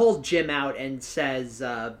 Rick calls Jim out and says,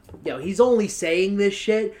 he's only saying this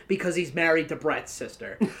shit because he's married to Bret's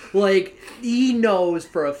sister. He knows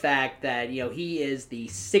for a fact that, he is the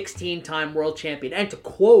 16-time world champion. And to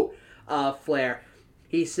quote Flair,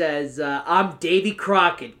 he says, I'm Davy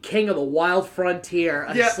Crockett, king of the wild frontier.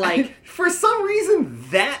 And it's for some reason,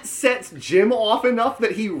 that sets Jim off enough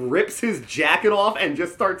that he rips his jacket off and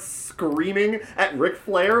just starts screaming at Ric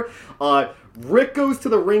Flair. Rick goes to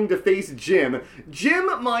the ring to face Jim.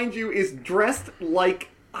 Jim, mind you, is dressed like,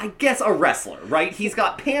 I guess, a wrestler, right? He's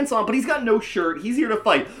got pants on, but he's got no shirt. He's here to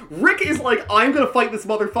fight. Rick is like, I'm gonna fight this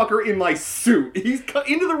motherfucker in my suit. He's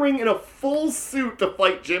into the ring in a full suit to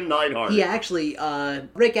fight Jim Neidhart. He actually,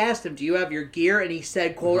 Rick asked him, do you have your gear? And he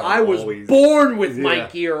said, quote, I was born with my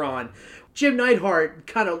gear on. Jim Neidhart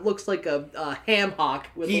kind of looks like a ham hock.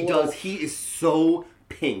 He does. He is so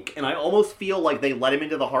pink, and I almost feel like they let him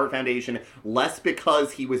into the Hart Foundation less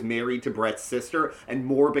because he was married to Bret's sister and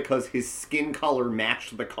more because his skin color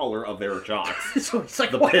matched the color of their jocks. So it's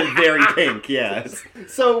like very pink, yes.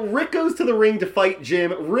 So Rick goes to the ring to fight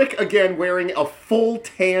Jim. Rick again wearing a full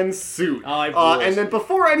tan suit. And then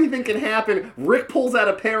before anything can happen, Rick pulls out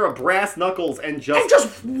a pair of brass knuckles and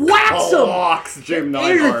just whacks him. Walks Jim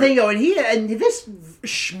Neidhart. Here's the thing though, and this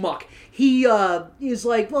schmuck, he's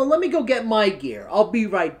like, well, let me go get my gear. I'll be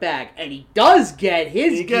right back. And he does get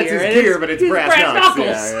his gear. He gets his gear, but it's brass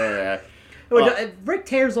knuckles. Yeah. Rick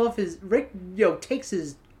tears off Rick takes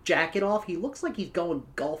his jacket off. He looks like he's going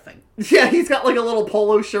golfing. Yeah, he's got like a little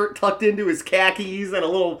polo shirt tucked into his khakis and a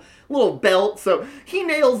little belt. So he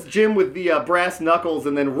nails Jim with the brass knuckles,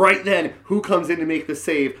 and then right then, who comes in to make the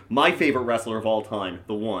save? My favorite wrestler of all time.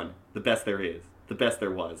 The one. The best there is. The best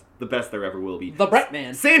there was. The best there ever will be. The Bret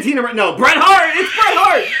Man. No, Bret Hart! It's Bret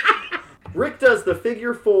Hart! Rick does the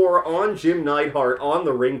figure 4 on Jim Neidhart on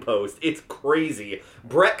the ring post. It's crazy.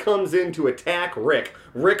 Bret comes in to attack Rick.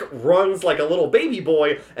 Rick runs like a little baby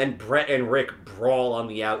boy, and Bret and Rick brawl on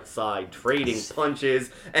the outside, trading punches.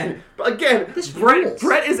 And again,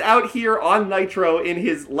 Bret is out here on Nitro in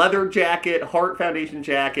his leather jacket, Hart Foundation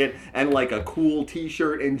jacket, and like a cool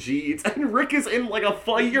t-shirt and jeans. And Rick is in like a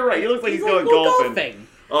fight. You're right. He looks like he's going golfing.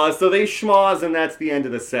 So they schmoz, and that's the end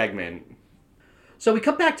of the segment. So we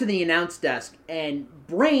come back to the announce desk, and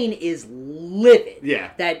Brain is livid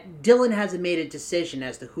that Dylan hasn't made a decision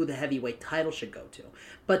as to who the heavyweight title should go to.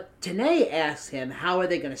 But Tenay asks him, how are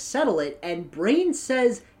they going to settle it? And Brain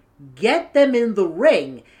says, get them in the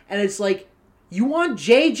ring. And it's like, You want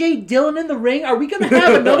J.J. Dillon in the ring? Are we going to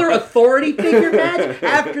have another authority figure match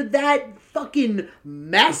after that fucking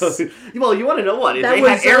mess? Well, you want to know what?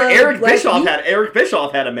 Eric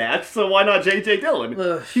Bischoff had a match, so why not J.J.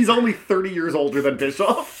 Dillon? He's only 30 years older than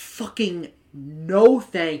Bischoff. Fucking no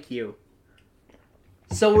thank you.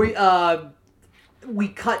 So we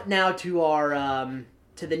cut now to our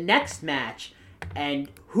to the next match, and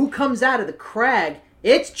who comes out of the crag?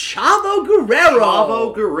 It's Chavo Guerrero!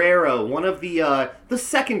 Chavo Guerrero, one of the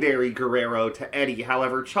secondary Guerrero to Eddie.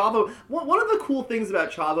 However, Chavo, one of the cool things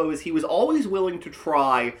about Chavo is he was always willing to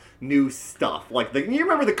try new stuff. Like, you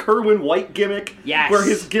remember the Kerwin White gimmick? Yes. Where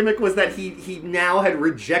his gimmick was that he now had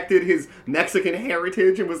rejected his Mexican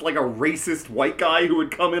heritage and was like a racist white guy who would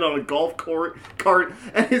come in on a golf cart.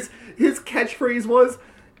 And his catchphrase was,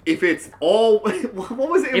 if it's all... What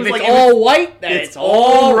was it? If it's all white, then it's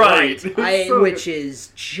all right. Which good.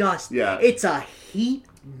 Is just... Yeah. It's a heat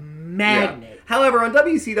magnet. Yeah. However, on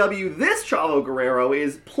WCW, this Chavo Guerrero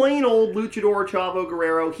is plain old luchador Chavo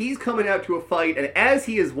Guerrero. He's coming out to a fight, and as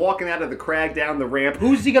he is walking out of the crag down the ramp...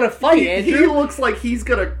 Who's he going to fight, Andrew? He looks like he's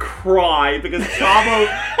going to cry, because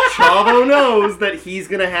Chavo knows that he's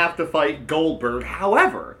going to have to fight Goldberg.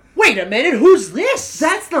 However... Wait a minute, who's this?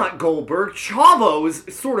 That's not Goldberg.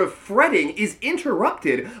 Chavo's sort of fretting is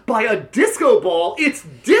interrupted by a disco ball. It's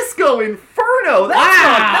Disco Inferno.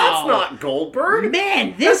 That's not Goldberg.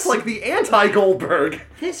 Man, that's like the anti-Goldberg.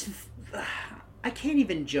 I can't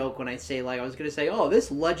even joke when I say, like, I was going to say, oh,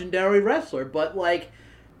 this legendary wrestler, but, like,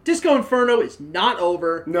 Disco Inferno is not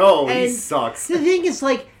over. No, he sucks. The thing is,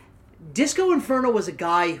 like, Disco Inferno was a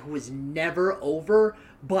guy who was never over,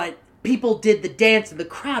 but... people did the dance in the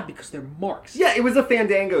crowd because they're marks. Yeah, it was a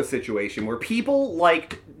Fandango situation where people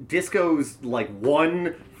liked Disco's, like,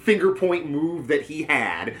 one finger point move that he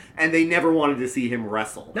had, and they never wanted to see him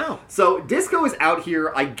wrestle. No. So Disco is out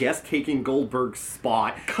here, I guess, taking Goldberg's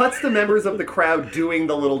spot, cuts the members of the crowd doing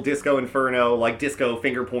the little Disco Inferno, like Disco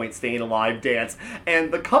finger point staying alive dance,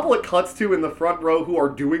 and the couple it cuts to in the front row who are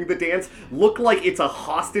doing the dance look like it's a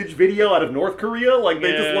hostage video out of North Korea. Like,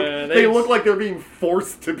 they look like they're being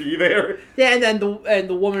forced to be there. Yeah, and then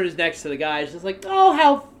the woman who's next to the guy is just like, oh,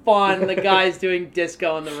 how fun, the guy's doing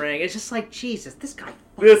disco in the ring. It's just like, Jesus, this guy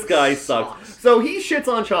sucks. So he shits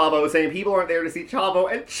on Chavo, saying people aren't there to see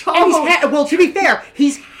Chavo, and Chavo... And well, to be fair,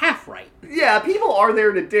 he's half right. Yeah, people are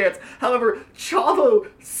there to dance. However, Chavo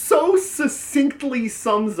so succinctly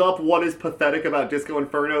sums up what is pathetic about Disco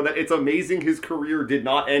Inferno that it's amazing his career did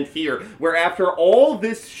not end here, where after all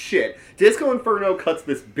this shit, Disco Inferno cuts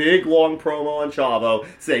this big, long promo on Chavo,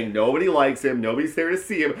 saying nobody likes him, nobody's there to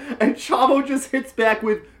see him, and Chavo just hits back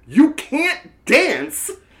with, "You can't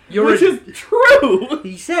dance!" Which is true!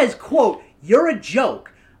 He says, quote, "You're a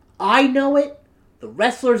joke. I know it, the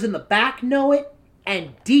wrestlers in the back know it,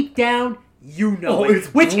 and deep down, you know it."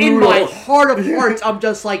 Which brutal. In my heart of hearts, I'm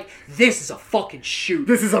just like, this is a fucking shoot.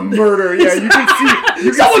 This is a murder. Yeah, you can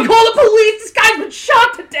see... Someone call the police! This guy's been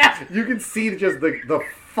shot to death! You can see just the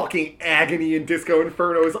fucking agony in Disco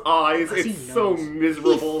Inferno's eyes. It's so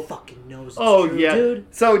miserable. He fucking knows. Oh, true, yeah.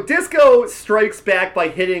 Dude. So Disco strikes back by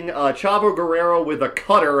hitting Chavo Guerrero with a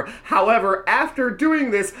cutter. However, after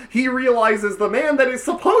doing this, he realizes the man that is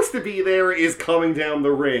supposed to be there is coming down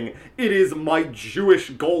the ring. It is my Jewish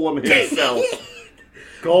golem himself.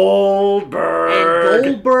 Goldberg.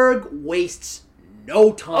 And Goldberg wastes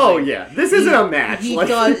no time. Oh, yeah. This isn't a match.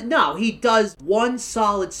 He does one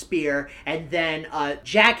solid spear and then a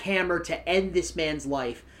jackhammer to end this man's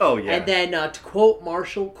life. Oh, yeah. And then, to quote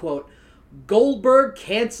Marshall, quote, "Goldberg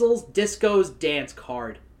cancels Disco's dance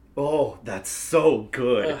card." Oh, that's so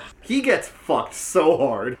good. Ugh. He gets fucked so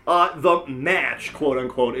hard. The match, quote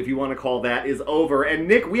unquote, if you want to call that, is over. And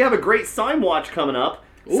Nick, we have a great sign watch coming up.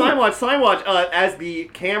 Ooh. Sign watch. As the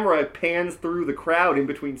camera pans through the crowd in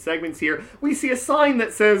between segments here, we see a sign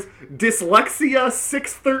that says Dyslexia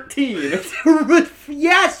 613.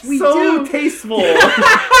 Yes, we do. So tasteful.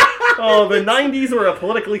 Oh, the 90s were a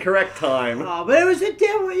politically correct time. Oh, but it was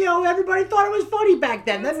everybody thought it was funny back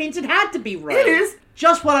then. That means it had to be right. It is.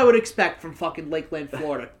 Just what I would expect from fucking Lakeland,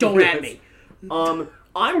 Florida. Don't at me.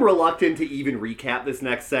 I'm reluctant to even recap this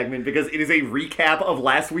next segment because it is a recap of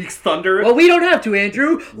last week's Thunder. Well, we don't have to,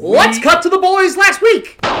 Andrew. Let's cut to the boys last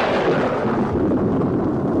week.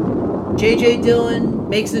 J.J. Dillon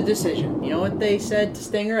makes a decision. You know what they said to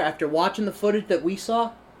Stinger after watching the footage that we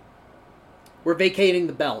saw? We're vacating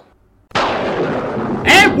the belt.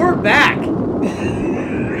 And we're back.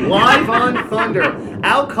 Live on Thunder.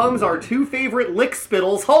 Out comes our two favorite lick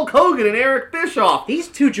spittles, Hulk Hogan and Eric Bischoff. These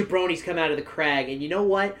two jabronis come out of the crag, and you know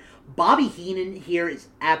what? Bobby Heenan here is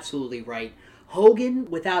absolutely right. Hogan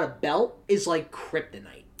without a belt is like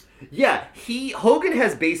kryptonite. Yeah, Hogan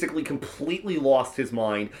has basically completely lost his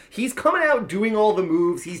mind. He's coming out doing all the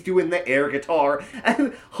moves, he's doing the air guitar,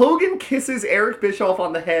 and Hogan kisses Eric Bischoff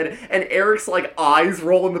on the head, and Eric's, like, eyes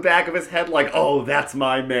roll in the back of his head like, oh, that's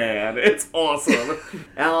my man. It's awesome.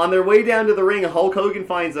 And on their way down to the ring, Hulk Hogan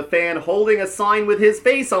finds a fan holding a sign with his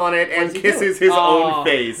face on it and kisses his own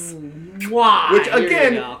face. Why? Which,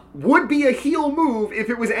 again, would be a heel move if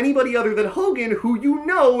it was anybody other than Hogan, who you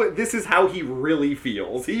know this is how he really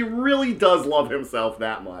feels. He really does love himself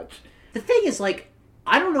that much. The thing is, like,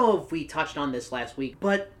 I don't know if we touched on this last week,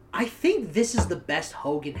 but I think this is the best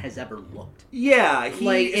Hogan has ever looked. Yeah.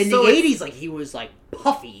 In the 80s, like, he was, like,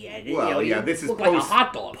 puffy and, this is like a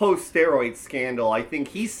hot dog. Post-steroid scandal. I think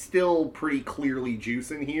he's still pretty clearly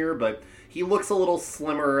juicing here, but he looks a little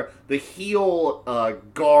slimmer. The heel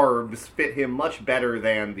garbs fit him much better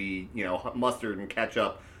than the, mustard and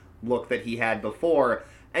ketchup look that he had before.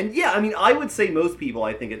 And yeah, I mean, I would say most people,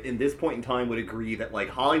 I think, in this point in time would agree that, like,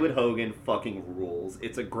 Hollywood Hogan fucking rules.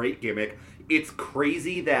 It's a great gimmick. It's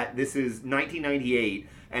crazy that this is 1998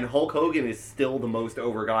 and Hulk Hogan is still the most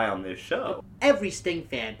over guy on this show. Every Sting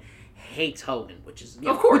fan hates Hogan, which is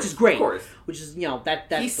which is great. Of course. Which is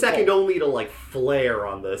that's he's second only to, like, Flair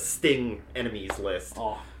on the Sting enemies list.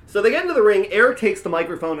 Oh. So they get into the ring. Eric takes the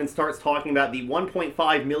microphone and starts talking about the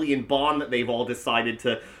 $1.5 million bond that they've all decided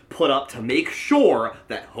to put up to make sure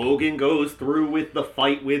that Hogan goes through with the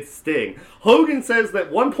fight with Sting. Hogan says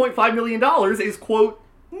that $1.5 million is, quote,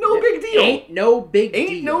 no big deal. Ain't no big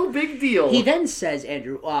deal. He then says,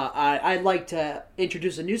 Andrew, I'd like to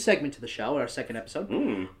introduce a new segment to the show, our second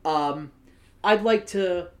episode. I'd like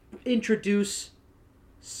to introduce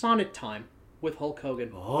Sonnet Time with Hulk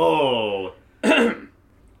Hogan. Oh.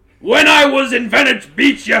 When I was in Venice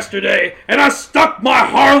Beach yesterday, and I stuck my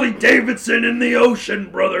Harley Davidson in the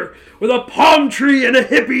ocean, brother, with a palm tree and a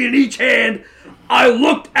hippie in each hand, I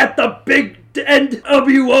looked at the big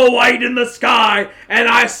NWO light in the sky, and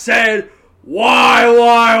I said,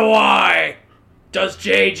 why does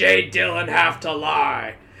J.J. Dillon have to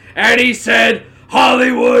lie? And he said,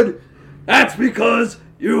 Hollywood, that's because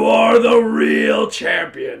you are the real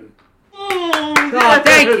champion. Oh,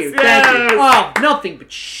 thank you. Oh, nothing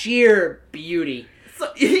but sheer beauty.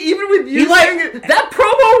 So, even with you saying it, that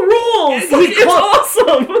promo rules! It's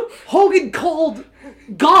awesome! Hogan called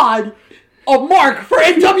God a mark for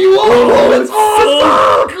NWO! Oh, it's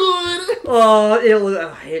awesome! So good!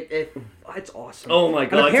 It's awesome. Oh my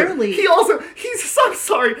god. And apparently... I'm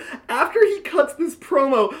sorry, after he cuts this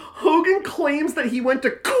promo, Hogan claims that he went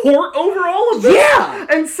to court over all of this. Yeah!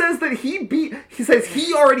 And says that he says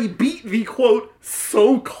he already beat the, quote,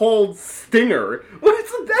 so-called Stinger.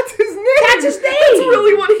 That's his name! That's his name! That's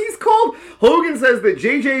really what he's called! Hogan says that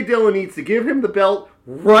J.J. Dillon needs to give him the belt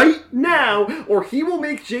right now, or he will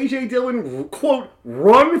make J.J. Dillon, quote,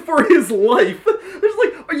 run for his life. There's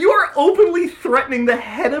like, you are openly threatening the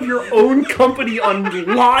head of your own company on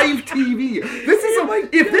live TV. This is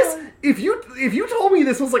if you told me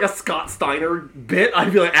this was like a Scott Steiner bit,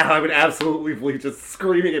 I'd be like, I would absolutely be just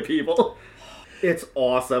screaming at people. It's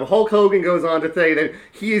awesome. Hulk Hogan goes on to say that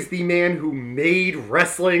he is the man who made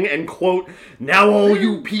wrestling and, quote, now all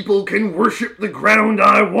you people can worship the ground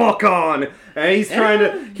I walk on.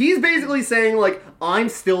 And he's basically saying, like, I'm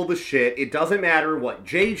still the shit. It doesn't matter what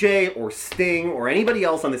JJ or Sting or anybody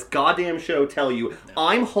else on this goddamn show tell you.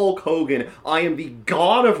 I'm Hulk Hogan. I am the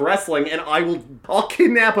god of wrestling, and I'll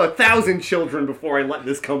kidnap 1,000 children before I let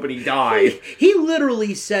this company die. He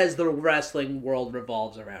literally says the wrestling world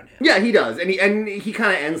revolves around him. Yeah, he does. And he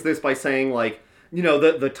kind of ends this by saying, like,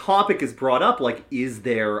 the topic is brought up, like, is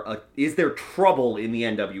there trouble in the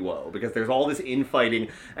NWO? Because there's all this infighting,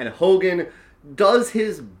 and Hogan does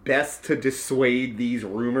his best to dissuade these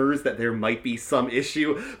rumors that there might be some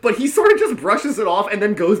issue, but he sort of just brushes it off and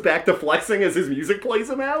then goes back to flexing as his music plays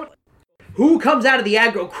him out. Who comes out of the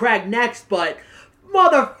aggro crag next but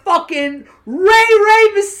motherfucking Rey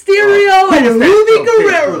Mysterio and Rudy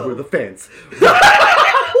Guerrero? Over the fence.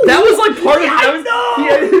 That was like part of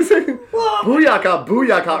it.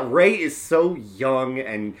 Booyaka. Rey is so young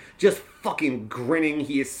and just fucking grinning.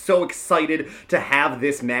 He is so excited to have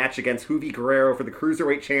this match against Juvi Guerrero for the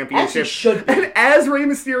Cruiserweight Championship. As he should be. And as Rey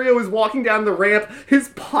Mysterio is walking down the ramp, his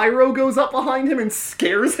pyro goes up behind him and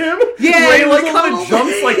scares him. Yeah, Rey like kind of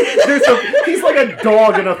jumps like he's like a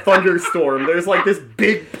dog in a thunderstorm. There's like this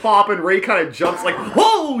big pop and Rey kind of jumps like,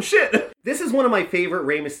 whoa, shit! This is one of my favorite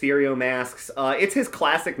Rey Mysterio masks. It's his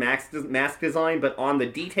classic mask design, but on the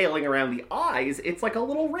detailing around the eyes, it's like a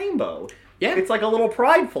little rainbow. Yeah. It's like a little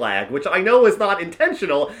pride flag, which I know is not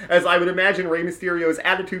intentional, as I would imagine Rey Mysterio's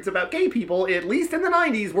attitudes about gay people, at least in the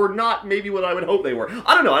 90s, were not maybe what I would hope they were.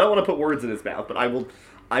 I don't know, I don't want to put words in his mouth, but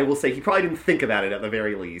I will say he probably didn't think about it at the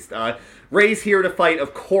very least. Rey's here to fight,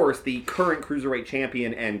 of course, the current Cruiserweight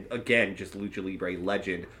champion and, again, just Lucha Libre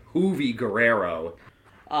legend, Juvi Guerrero.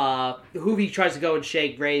 Juvi tries to go and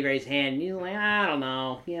shake Ray's hand, and he's like, I don't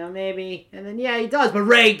know, maybe. And then, he does, but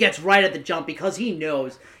Ray gets right at the jump because he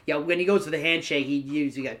knows, when he goes to the handshake, he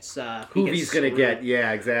usually gets, Juvi's gonna get,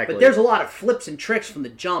 exactly. But there's a lot of flips and tricks from the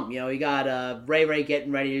jump, you got, Ray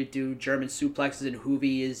getting ready to do German suplexes, and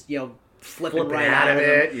Juvi is, flipping right out of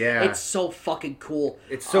it. Yeah. It's so fucking cool.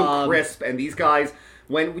 It's so crisp, and these guys,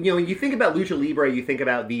 when you think about Lucha Libre, you think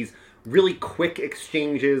about these really quick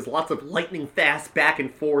exchanges, lots of lightning fast back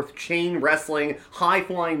and forth, chain wrestling,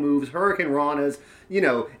 high-flying moves, Hurricane Ranas,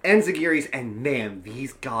 Enzuigiris, and man,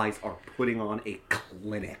 these guys are putting on a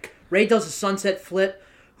clinic. Ray does a sunset flip,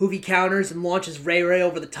 Juvi counters and launches Ray Ray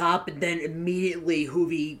over the top, and then immediately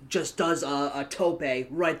Juvi just does a tope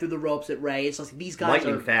right through the ropes at Ray. It's like these guys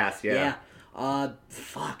lightning fast, yeah.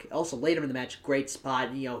 Also, later in the match, great spot.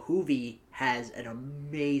 Juvi has an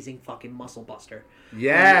amazing fucking muscle buster.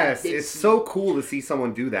 Yes, it's so cool to see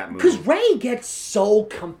someone do that move. Because Ray gets so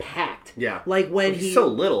compact. Yeah. Like when he's so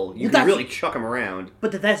little, you can really chuck him around.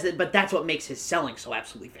 But that's what makes his selling so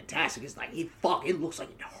absolutely fantastic. It's like, it looks like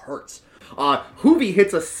it hurts. Juvi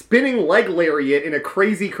hits a spinning leg lariat in a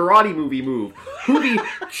crazy karate movie move. Juvi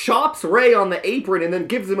chops Ray on the apron and then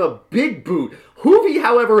gives him a big boot. Juvi,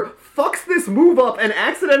 however, fucks this move up and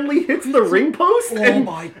accidentally hits the ring post and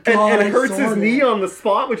hurts his knee on the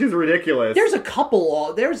spot, which is ridiculous.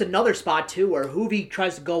 There's another spot too where Juvi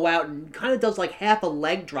tries to go out and kind of does like half a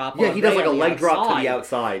leg drop. Yeah, he does like a leg drop to the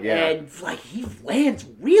outside, yeah. And like he lands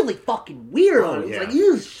really fucking weird on it. Yeah.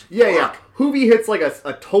 It's like, yeah. Juvi hits like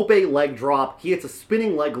a tope leg drop. He hits a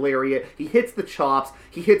spinning leg lariat. He hits the chops.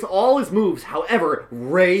 He hits all his moves. However,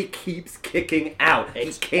 Ray keeps kicking out.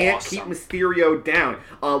 He can't keep Mysterio down.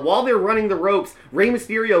 While they're running the ropes, Rey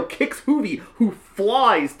Mysterio kicks Juvi, who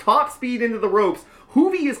flies top speed into the ropes.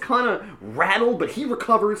 Juvi is kind of rattled, but he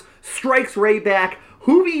recovers, strikes Ray back.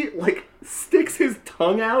 Juvi, sticks his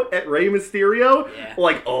tongue out at Rey Mysterio. Yeah.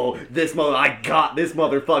 I got this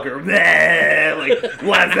motherfucker.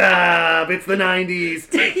 What's up? It's the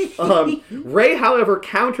 90s. Ray, however,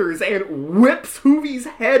 counters and whips Juvi's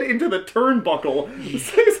head into the turnbuckle.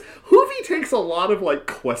 Juvi takes a lot of,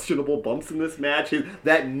 questionable bumps in this match.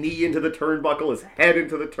 That knee into the turnbuckle, his head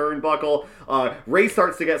into the turnbuckle. Ray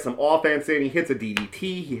starts to get some offense in. He hits a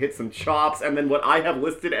DDT. He hits some chops. And then what I have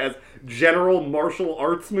listed as general martial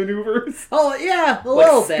arts maneuvers. Oh, yeah, a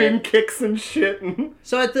little bit. Spin kicks and shit.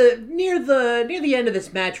 So at near the end of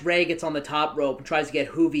this match, Ray gets on the top rope and tries to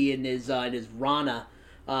get Juvi in his Rana.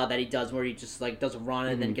 That he does, where he just does a run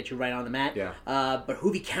and then gets you right on the mat. Yeah. But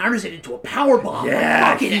Juvi counters it into a powerbomb.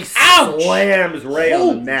 Yeah, he slams Ray on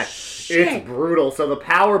the mat. Shit. It's brutal. So the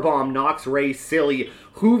powerbomb knocks Ray silly.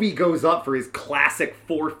 Juvi goes up for his classic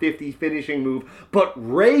 450 finishing move, but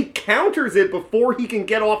Ray counters it before he can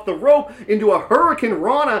get off the rope into a Hurricane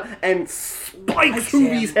Rana and spikes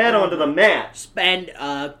Juvi's head onto the mat. And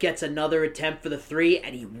gets another attempt for the 3,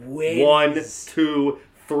 and he wins. 1, 2,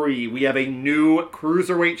 3. We have a new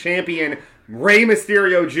Cruiserweight champion, Rey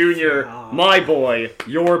Mysterio Jr., my boy,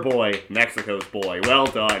 your boy, Mexico's boy. Well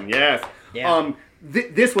done, yes. Yeah.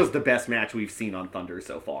 This was the best match we've seen on Thunder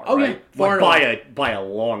so far. Oh, right? yeah. By a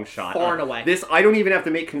long shot. Far and away. This, I don't even have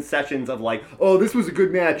to make concessions of this was a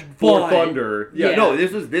good match for Thunder. Yeah, no,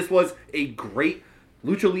 this was a great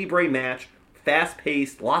Lucha Libre match.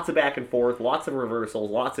 Fast-paced, lots of back and forth, lots of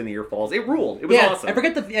reversals, lots of near falls. It ruled. It was awesome. I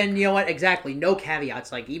forget and you know what? Exactly. No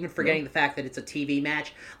caveats. Even forgetting the fact that it's a TV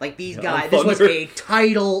match. These guys, this was a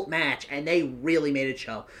title match, and they really made it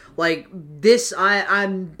show. This,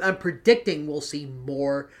 I'm predicting we'll see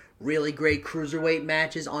more really great Cruiserweight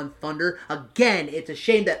matches on Thunder. Again, it's a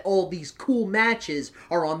shame that all these cool matches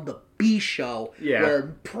are on the B show,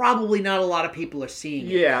 where probably not a lot of people are seeing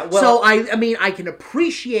it. Yeah, well, so, I can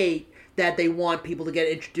appreciate that they want people to get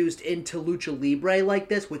introduced into Lucha Libre like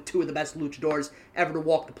this with two of the best luchadors ever to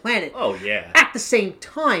walk the planet. Oh, yeah. At the same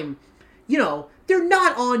time, they're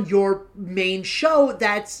not on your main show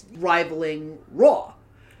that's rivaling Raw.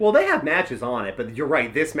 Well, they have matches on it, but you're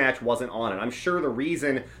right, this match wasn't on it. I'm sure the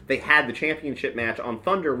reason they had the championship match on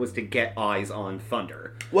Thunder was to get eyes on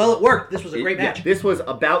Thunder. Well, it worked. This was a great match. Yeah, this was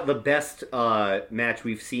about the best match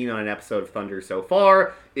we've seen on an episode of Thunder so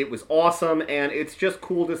far. It was awesome, and it's just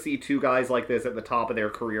cool to see two guys like this at the top of their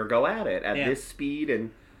career go at it at this speed, and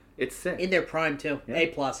it's sick. In their prime, too. Yeah.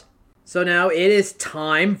 A+. So now it is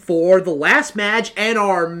time for the last match and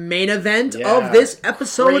our main event of this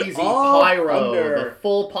episode. Crazy pyro. The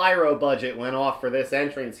full pyro budget went off for this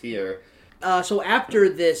entrance here. So after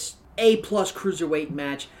this A+ Cruiserweight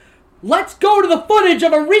match, let's go to the footage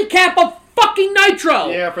of a recap of fucking Nitro!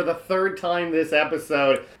 Yeah, for the third time this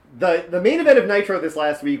episode. The main event of Nitro this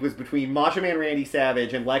last week was between Macho Man Randy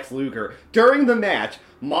Savage and Lex Luger. During the match,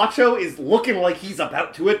 Macho is looking like he's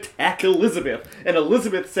about to attack Elizabeth, and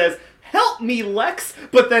Elizabeth says, "Help me, Lex!"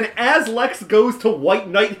 But then as Lex goes to White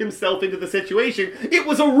Knight himself into the situation, it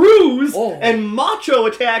was a ruse, and Macho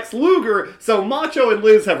attacks Luger, so Macho and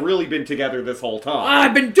Liz have really been together this whole time.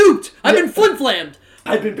 I've been duped! I've been flim-flammed!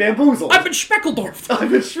 I've been bamboozled! I've been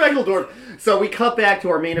Schmeckeldorfed! So we cut back to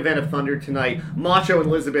our main event of Thunder tonight. Macho and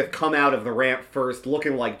Elizabeth come out of the ramp first,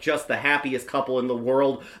 looking like just the happiest couple in the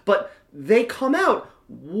world, but they come out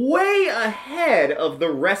way ahead of the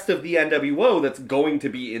rest of the NWO that's going to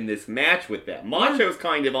be in this match with them. Macho's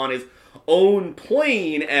kind of on his own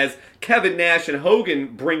plane as Kevin Nash and Hogan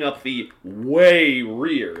bring up the way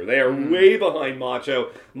rear. They are way behind Macho.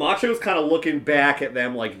 Macho's kind of looking back at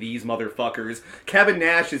them like these motherfuckers. Kevin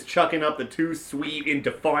Nash is chucking up the too sweet in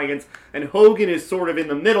defiance, and Hogan is sort of in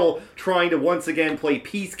the middle trying to once again play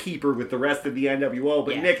peacekeeper with the rest of the NWO,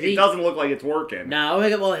 but Nick, it doesn't look like it's working. No,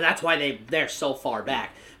 well, that's why they're so far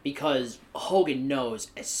back. Because Hogan knows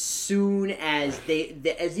as soon as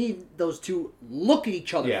those two look at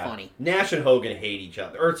each other funny. Nash and Hogan hate each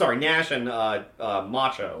other. Or sorry, Nash and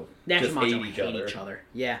Macho hate each other.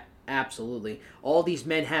 Yeah, absolutely. All these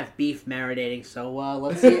men have beef marinating, so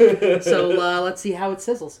let's see. Let's see how it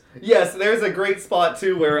sizzles. Yes, there's a great spot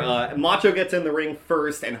too where Macho gets in the ring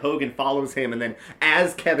first and Hogan follows him, and then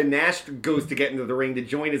as Kevin Nash goes to get into the ring to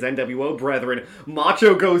join his NWO brethren,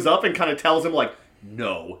 Macho goes up and kind of tells him like,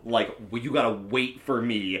 "No, like, well, you gotta wait for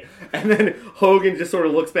me." And then Hogan just sort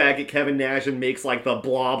of looks back at Kevin Nash and makes, like, the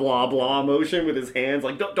blah, blah, blah motion with his hands.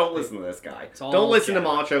 Like, don't listen to this guy. Don't listen to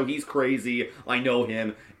Macho. He's crazy. I know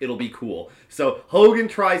him. It'll be cool. So Hogan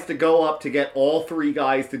tries to go up to get all three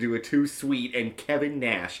guys to do a too sweet, and Kevin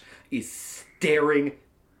Nash is staring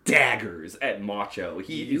daggers at Macho.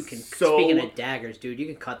 Speaking of daggers, dude, you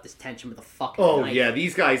can cut this tension with a fucking knife. Oh yeah,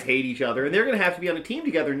 these guys hate each other, and they're gonna have to be on a team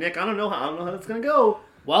together, Nick. I don't know how that's gonna go.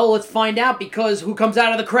 Well, let's find out, because who comes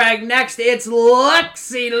out of the crag next? It's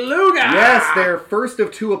Lexi Luger! Yes, their first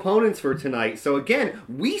of two opponents for tonight. So again,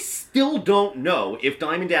 we still don't know if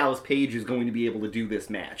Diamond Dallas Page is going to be able to do this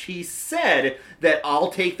match. He said that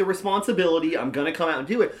I'll take the responsibility, I'm going to come out and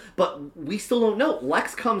do it, but we still don't know.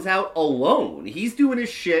 Lex comes out alone. He's doing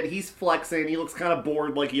his shit, he's flexing, he looks kind of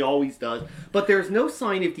bored like he always does, but there's no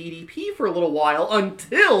sign of DDP for a little while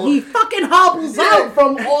until... He fucking hobbles out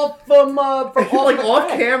from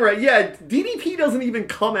off camera. Yeah, DDP doesn't even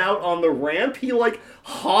come out on the ramp. He, like,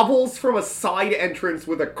 hobbles from a side entrance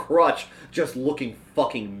with a crutch, just looking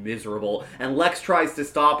fucking miserable. And Lex tries to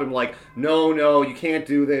stop him, like, no, you can't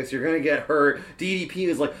do this. You're gonna get hurt. DDP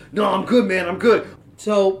is like, no, I'm good, man, I'm good.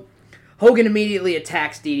 So Hogan immediately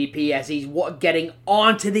attacks DDP as he's getting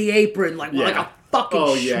onto the apron like a fucking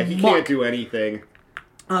Oh, yeah, he can't do anything.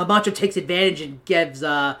 Macho takes advantage and gives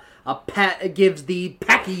the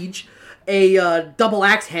package a double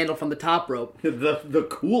axe handle from the top rope. The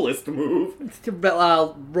coolest move.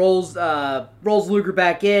 Rolls Luger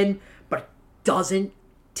back in, but doesn't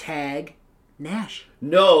tag Nash.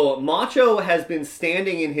 No, Macho has been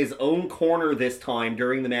standing in his own corner this time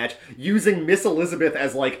during the match, using Miss Elizabeth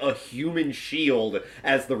as like a human shield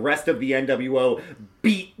as the rest of the NWO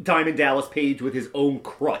beat Diamond Dallas Page with his own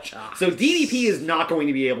crutch. So DDP is not going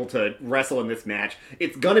to be able to wrestle in this match.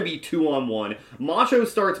 It's gonna be 2-on-1. Macho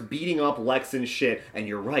starts beating up Lex and shit, and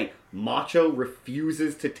you're right, Macho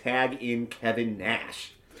refuses to tag in Kevin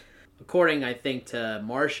Nash. According, I think, to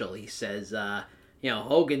Marshall, he says,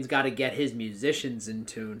 Hogan's got to get his musicians in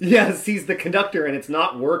tune. Yes, he's the conductor, and it's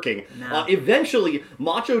not working. No. Eventually,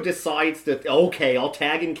 Macho decides to, okay, I'll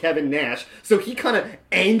tag in Kevin Nash. So he kind of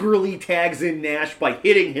angrily tags in Nash by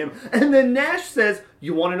hitting him. And then Nash says,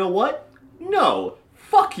 you want to know what? No.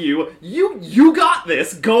 Fuck you. You got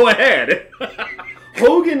this. Go ahead.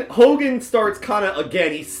 Hogan starts kind of,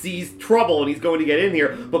 again, he sees trouble and he's going to get in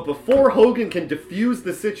here, but before Hogan can defuse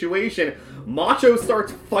the situation, Macho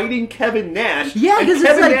starts fighting Kevin Nash, and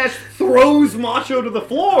Kevin Nash throws Macho to the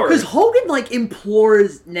floor. Because Hogan,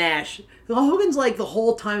 implores Nash. Hogan's, the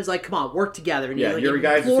whole time is come on, work together. And your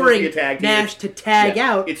guys are supposed to be a tag team. Nash to tag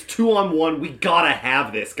out. It's 2-on-1. We gotta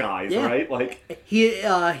have this, guys, right? He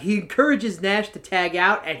encourages Nash to tag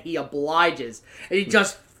out, and he obliges. And he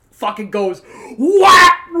just fucking goes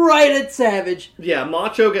whack right at Savage. Yeah,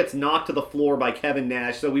 Macho gets knocked to the floor by Kevin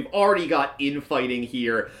Nash, so we've already got infighting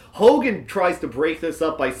here. Hogan tries to break this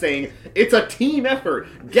up by saying, it's a team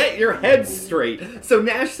effort, get your heads straight. So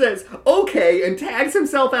Nash says, okay, and tags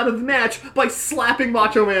himself out of the match by slapping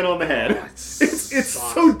Macho Man on the head. It's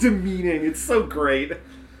so demeaning, it's so great.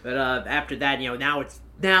 But after that,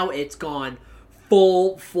 now it's gone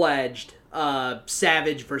full-fledged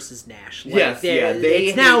Savage versus Nash.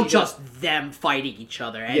 It's now just them fighting each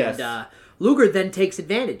other, and Luger then takes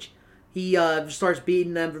advantage. He starts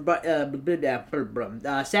beating them.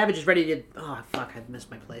 Savage is ready to. Oh fuck! I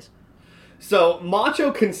missed my place. So,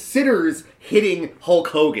 Macho considers hitting Hulk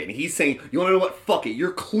Hogan. He's saying, you want to know what? Fuck it.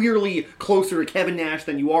 You're clearly closer to Kevin Nash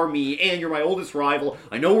than you are me, and you're my oldest rival.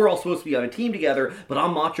 I know we're all supposed to be on a team together, but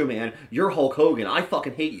I'm Macho Man. You're Hulk Hogan. I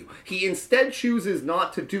fucking hate you. He instead chooses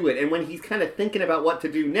not to do it, and when he's kind of thinking about what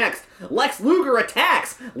to do next, Lex Luger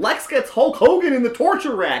attacks. Lex gets Hulk Hogan in the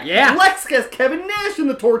torture rack. Yeah. Lex gets Kevin Nash in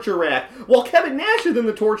the torture rack. While Kevin Nash is in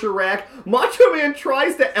the torture rack, Macho Man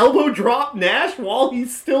tries to elbow drop Nash while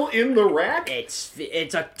he's still in the rack. It's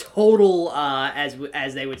a total, as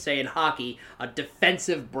they would say in hockey, a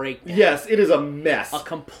defensive breakdown. Yes, it is a mess. A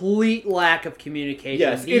complete lack of communication.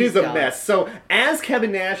 Yes, it is a mess. So, as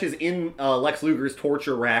Kevin Nash is in Lex Luger's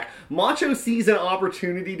torture rack, Macho sees an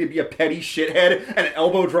opportunity to be a petty shithead and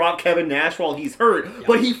elbow drop Kevin Nash while he's hurt,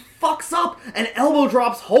 but he fucks up and elbow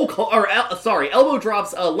drops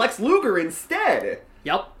Lex Luger instead.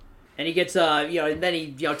 Yep. And he gets, and then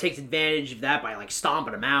he, takes advantage of that by,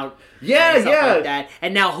 stomping him out. Yeah, and stuff like that.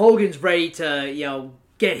 And now Hogan's ready to,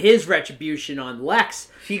 get his retribution on Lex.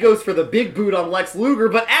 He goes for the big boot on Lex Luger,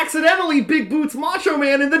 but accidentally big boots Macho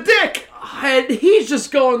Man in the dick. And he's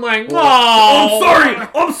just going like, oh,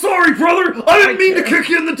 I'm sorry, brother. I didn't mean to kick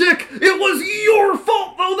you in the dick. It was your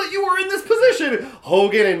fault, though, that you were in this position.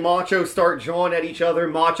 Hogan and Macho start jawing at each other.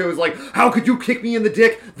 Macho's like, how could you kick me in the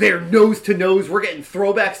dick? They're nose to nose. We're getting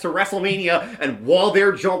throwbacks to WrestleMania. And while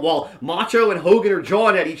Macho and Hogan are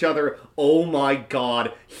jawing at each other, oh my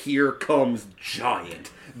God, here comes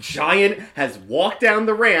Giant. Giant has walked down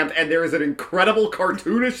the ramp, and there is an incredible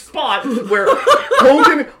cartoonish spot where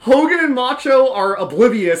Hogan and Macho are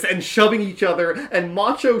oblivious and shoving each other, and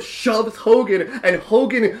Macho shoves Hogan, and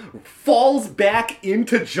Hogan falls back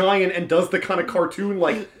into Giant and does the kind of cartoon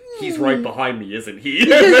he's right behind me, isn't he?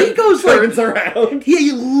 Because he goes turns around.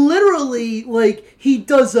 He literally he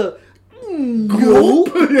does a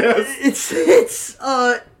gulp. Yes.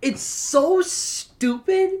 It's so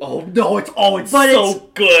stupid. Oh no, it's so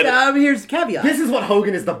good. Here's the caveat. This is what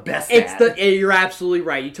Hogan is the best at. You're absolutely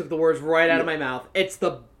right. You took the words right out of my mouth. It's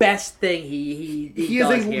the best thing he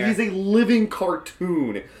does here. He's a living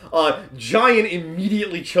cartoon. Giant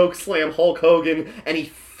immediately chokeslam Hulk Hogan, and he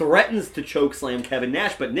threatens to chokeslam Kevin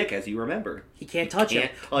Nash, but Nick, as you remember, he can't touch him.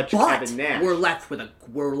 Kevin Nash. We're left with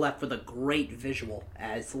a great visual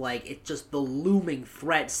as it's just the looming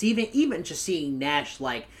threat. Even just seeing Nash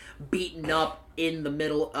beaten up in the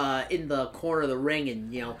middle, in the corner of the ring,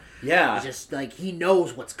 and just he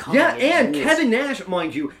knows what's coming. Yeah, and Kevin Nash,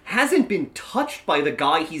 mind you, hasn't been touched by the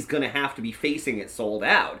guy he's gonna have to be facing at Sold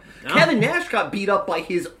Out. No. Kevin Nash got beat up by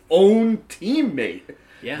his own teammate.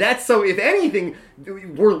 Yeah. So if anything,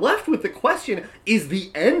 we're left with the question, is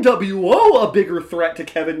the NWO a bigger threat to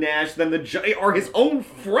Kevin Nash than are his own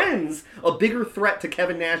friends a bigger threat to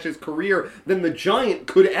Kevin Nash's career than the Giant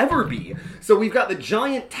could ever be? So we've got the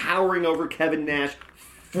Giant towering over Kevin Nash,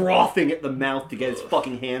 frothing at the mouth to get his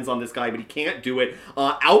fucking hands on this guy, but he can't do it.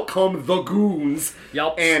 Out come the goons.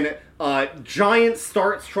 Yep. And Giant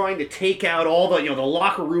starts trying to take out all the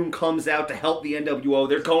locker room comes out to help the NWO.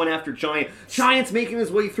 They're going after Giant. Giant's making his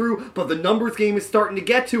way through, but the numbers game is starting to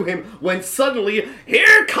get to him when suddenly,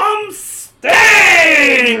 here comes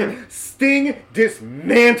Sting! Sting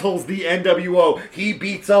dismantles the NWO. He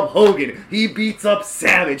beats up Hogan. He beats up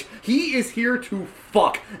Savage. He is here to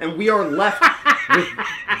fuck. And we are left with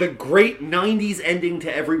the great 90s ending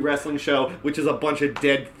to every wrestling show, which is a bunch of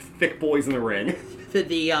dead thick boys in the ring.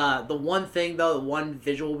 The one thing, though, the one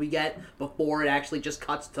visual we get before it actually just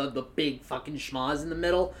cuts to the big fucking schmaz in the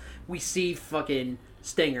middle, we see fucking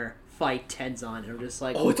Stinger fight Tenzan. And we're just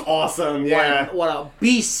like, oh, it's awesome, yeah. What a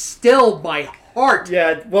beast, still my heart.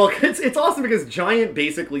 Yeah, well, it's awesome because Giant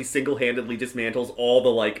basically single-handedly dismantles all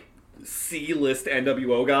the, C-list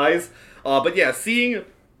NWO guys. But yeah, seeing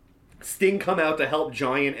Sting come out to help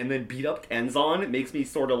Giant and then beat up Tenzan, it makes me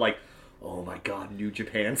sort of oh my God, New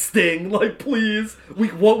Japan Sting, please,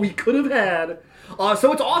 what we could have had.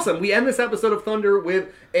 So it's awesome. We end this episode of Thunder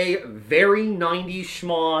with a very 90s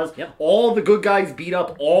schmoz. Yep. All the good guys beat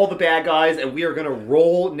up all the bad guys, and we are going to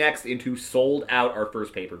roll next into Sold Out, our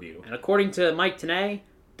first pay-per-view. And according to Mike Tenay,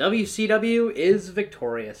 WCW is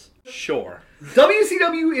victorious. Sure.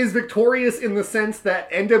 WCW is victorious in the sense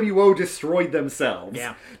that NWO destroyed themselves.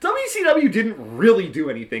 Yeah. WCW didn't really do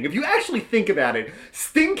anything. If you actually think about it,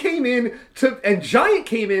 Sting came in and Giant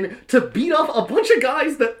came in to beat up a bunch of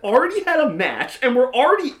guys that already had a match and were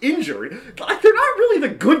already injured. Like, they're not really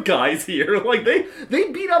the good guys here. Like, they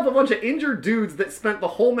beat up a bunch of injured dudes that spent the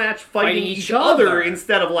whole match fighting each other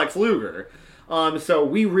instead of Lex Luger. So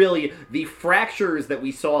the fractures that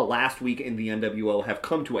we saw last week in the NWO have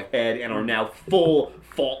come to a head and are now full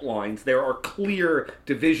fault lines. There are clear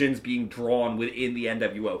divisions being drawn within the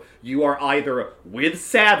NWO. You are either with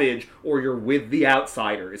Savage or you're with the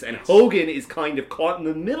Outsiders. And Hogan is kind of caught in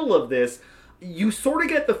the middle of this. You sort of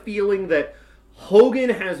get the feeling that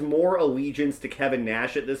Hogan has more allegiance to Kevin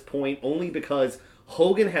Nash at this point, only because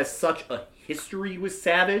Hogan has such a history with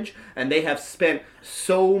Savage, and they have spent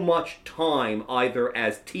so much time either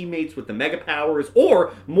as teammates with the Mega Powers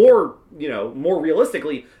or more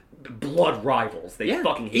realistically, blood rivals. They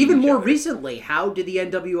fucking hate even each more other. Recently, how did the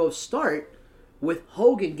NWO start with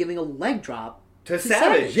Hogan giving a leg drop to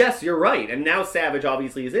Savage? Yes, you're right. And now Savage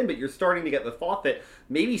obviously is in, but you're starting to get the thought that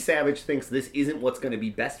maybe Savage thinks this isn't what's going to be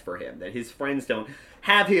best for him, that his friends don't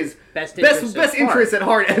have his best interests at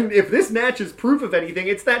heart. And if this match is proof of anything,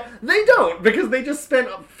 it's that they don't, because they just spent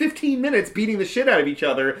 15 minutes beating the shit out of each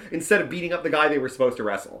other instead of beating up the guy they were supposed to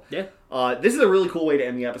wrestle. Yeah. This is a really cool way to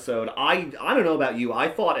end the episode. I don't know about you. I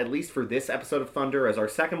thought, at least for this episode of Thunder, as our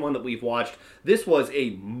second one that we've watched, this was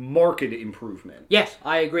a marked improvement. Yes,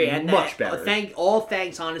 I agree. And much better.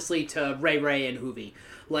 Thanks, honestly, to Ray and Hoovy.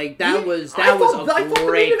 Like, that was a great I thought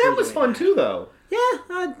the main event was fun, too, though. Yeah,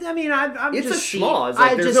 I mean, I'm it's just... It's a schmoz.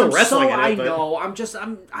 Like, there's no wrestling in it. I know. I'm just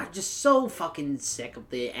so fucking sick of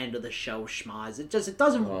the end of the show schmoz. It doesn't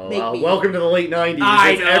make me... Welcome to the late 90s.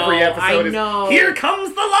 I know. Every episode is, here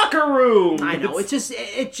comes the locker room. I know.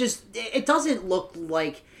 It doesn't look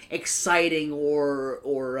like exciting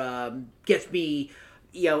or gets me...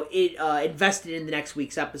 invested in the next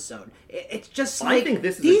week's episode. It's just like... I think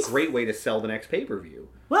this is a great way to sell the next pay-per-view.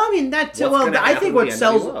 Well, I mean, I think what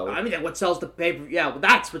sells... I mean, what sells the pay-per-view... Yeah,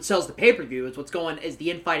 that's what sells the pay-per-view is is the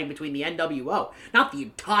infighting between the NWO. Not the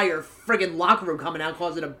entire friggin' locker room coming out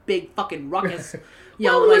causing a big fucking ruckus.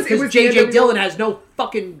 Because J.J. Dillon has no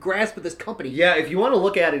fucking grasp of this company. Yeah, if you want to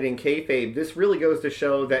look at it in kayfabe, this really goes to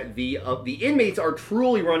show that the inmates are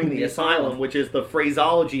truly running the asylum, which is the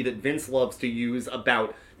phraseology that Vince loves to use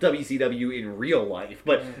about WCW in real life.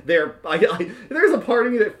 But there's a part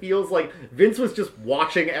of me that feels like Vince was just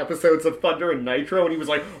watching episodes of Thunder and Nitro, and he was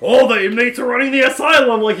like, "Oh, the inmates are running the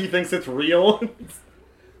asylum," like he thinks it's real.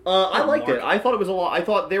 I liked it. I thought it was a lot. I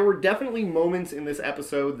thought there were definitely moments in this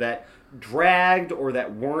episode that dragged or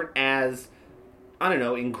that weren't as, I don't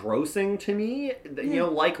know, engrossing to me,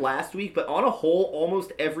 like last week, but on a whole,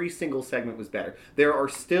 almost every single segment was better. There are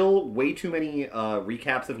still way too many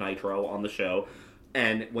recaps of Nitro on the show,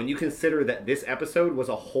 and when you consider that this episode was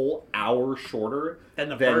a whole hour shorter than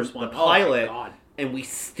the first one, the pilot, and we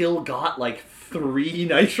still got like 3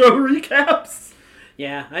 Nitro recaps.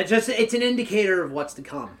 Yeah, it's an indicator of what's to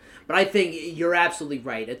come. But I think you're absolutely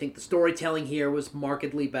right. I think the storytelling here was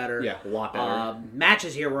markedly better. Yeah, a lot better.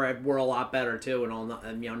 Matches here were a lot better too, and all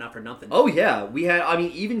not for nothing. Oh yeah, we had. I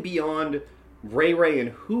mean, even beyond Ray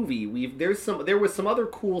and Hoovy, there was some other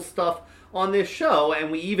cool stuff on this show, and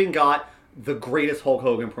we even got the greatest Hulk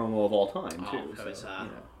Hogan promo of all time too. That was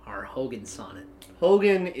our Hogan sonnet.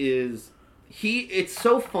 Hogan is. It's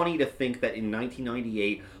so funny to think that in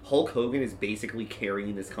 1998, Hulk Hogan is basically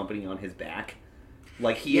carrying this company on his back.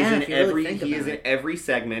 Like, he is in every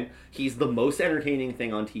segment. He's the most entertaining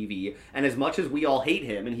thing on TV. And as much as we all hate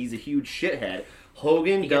him, and he's a huge shithead,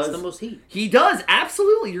 Hogan gets the most heat. He does,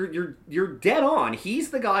 absolutely. You're dead on. He's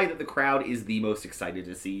the guy that the crowd is the most excited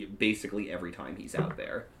to see basically every time he's out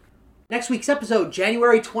there. Next week's episode,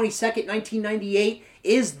 January 22nd, 1998,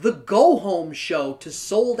 is the go-home show to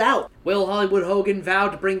Sold Out. Will Hollywood Hogan vow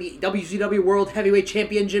to bring the WCW World Heavyweight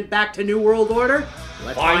Championship back to New World Order?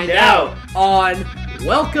 Let's find out on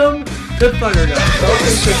Welcome to Thunderdome. Welcome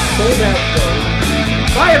to Sold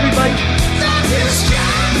Out. Bye, everybody.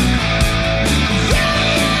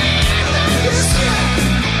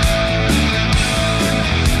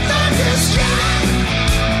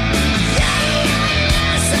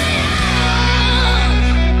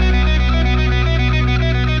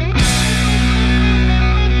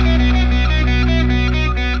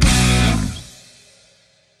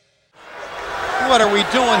 What are we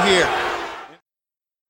doing here?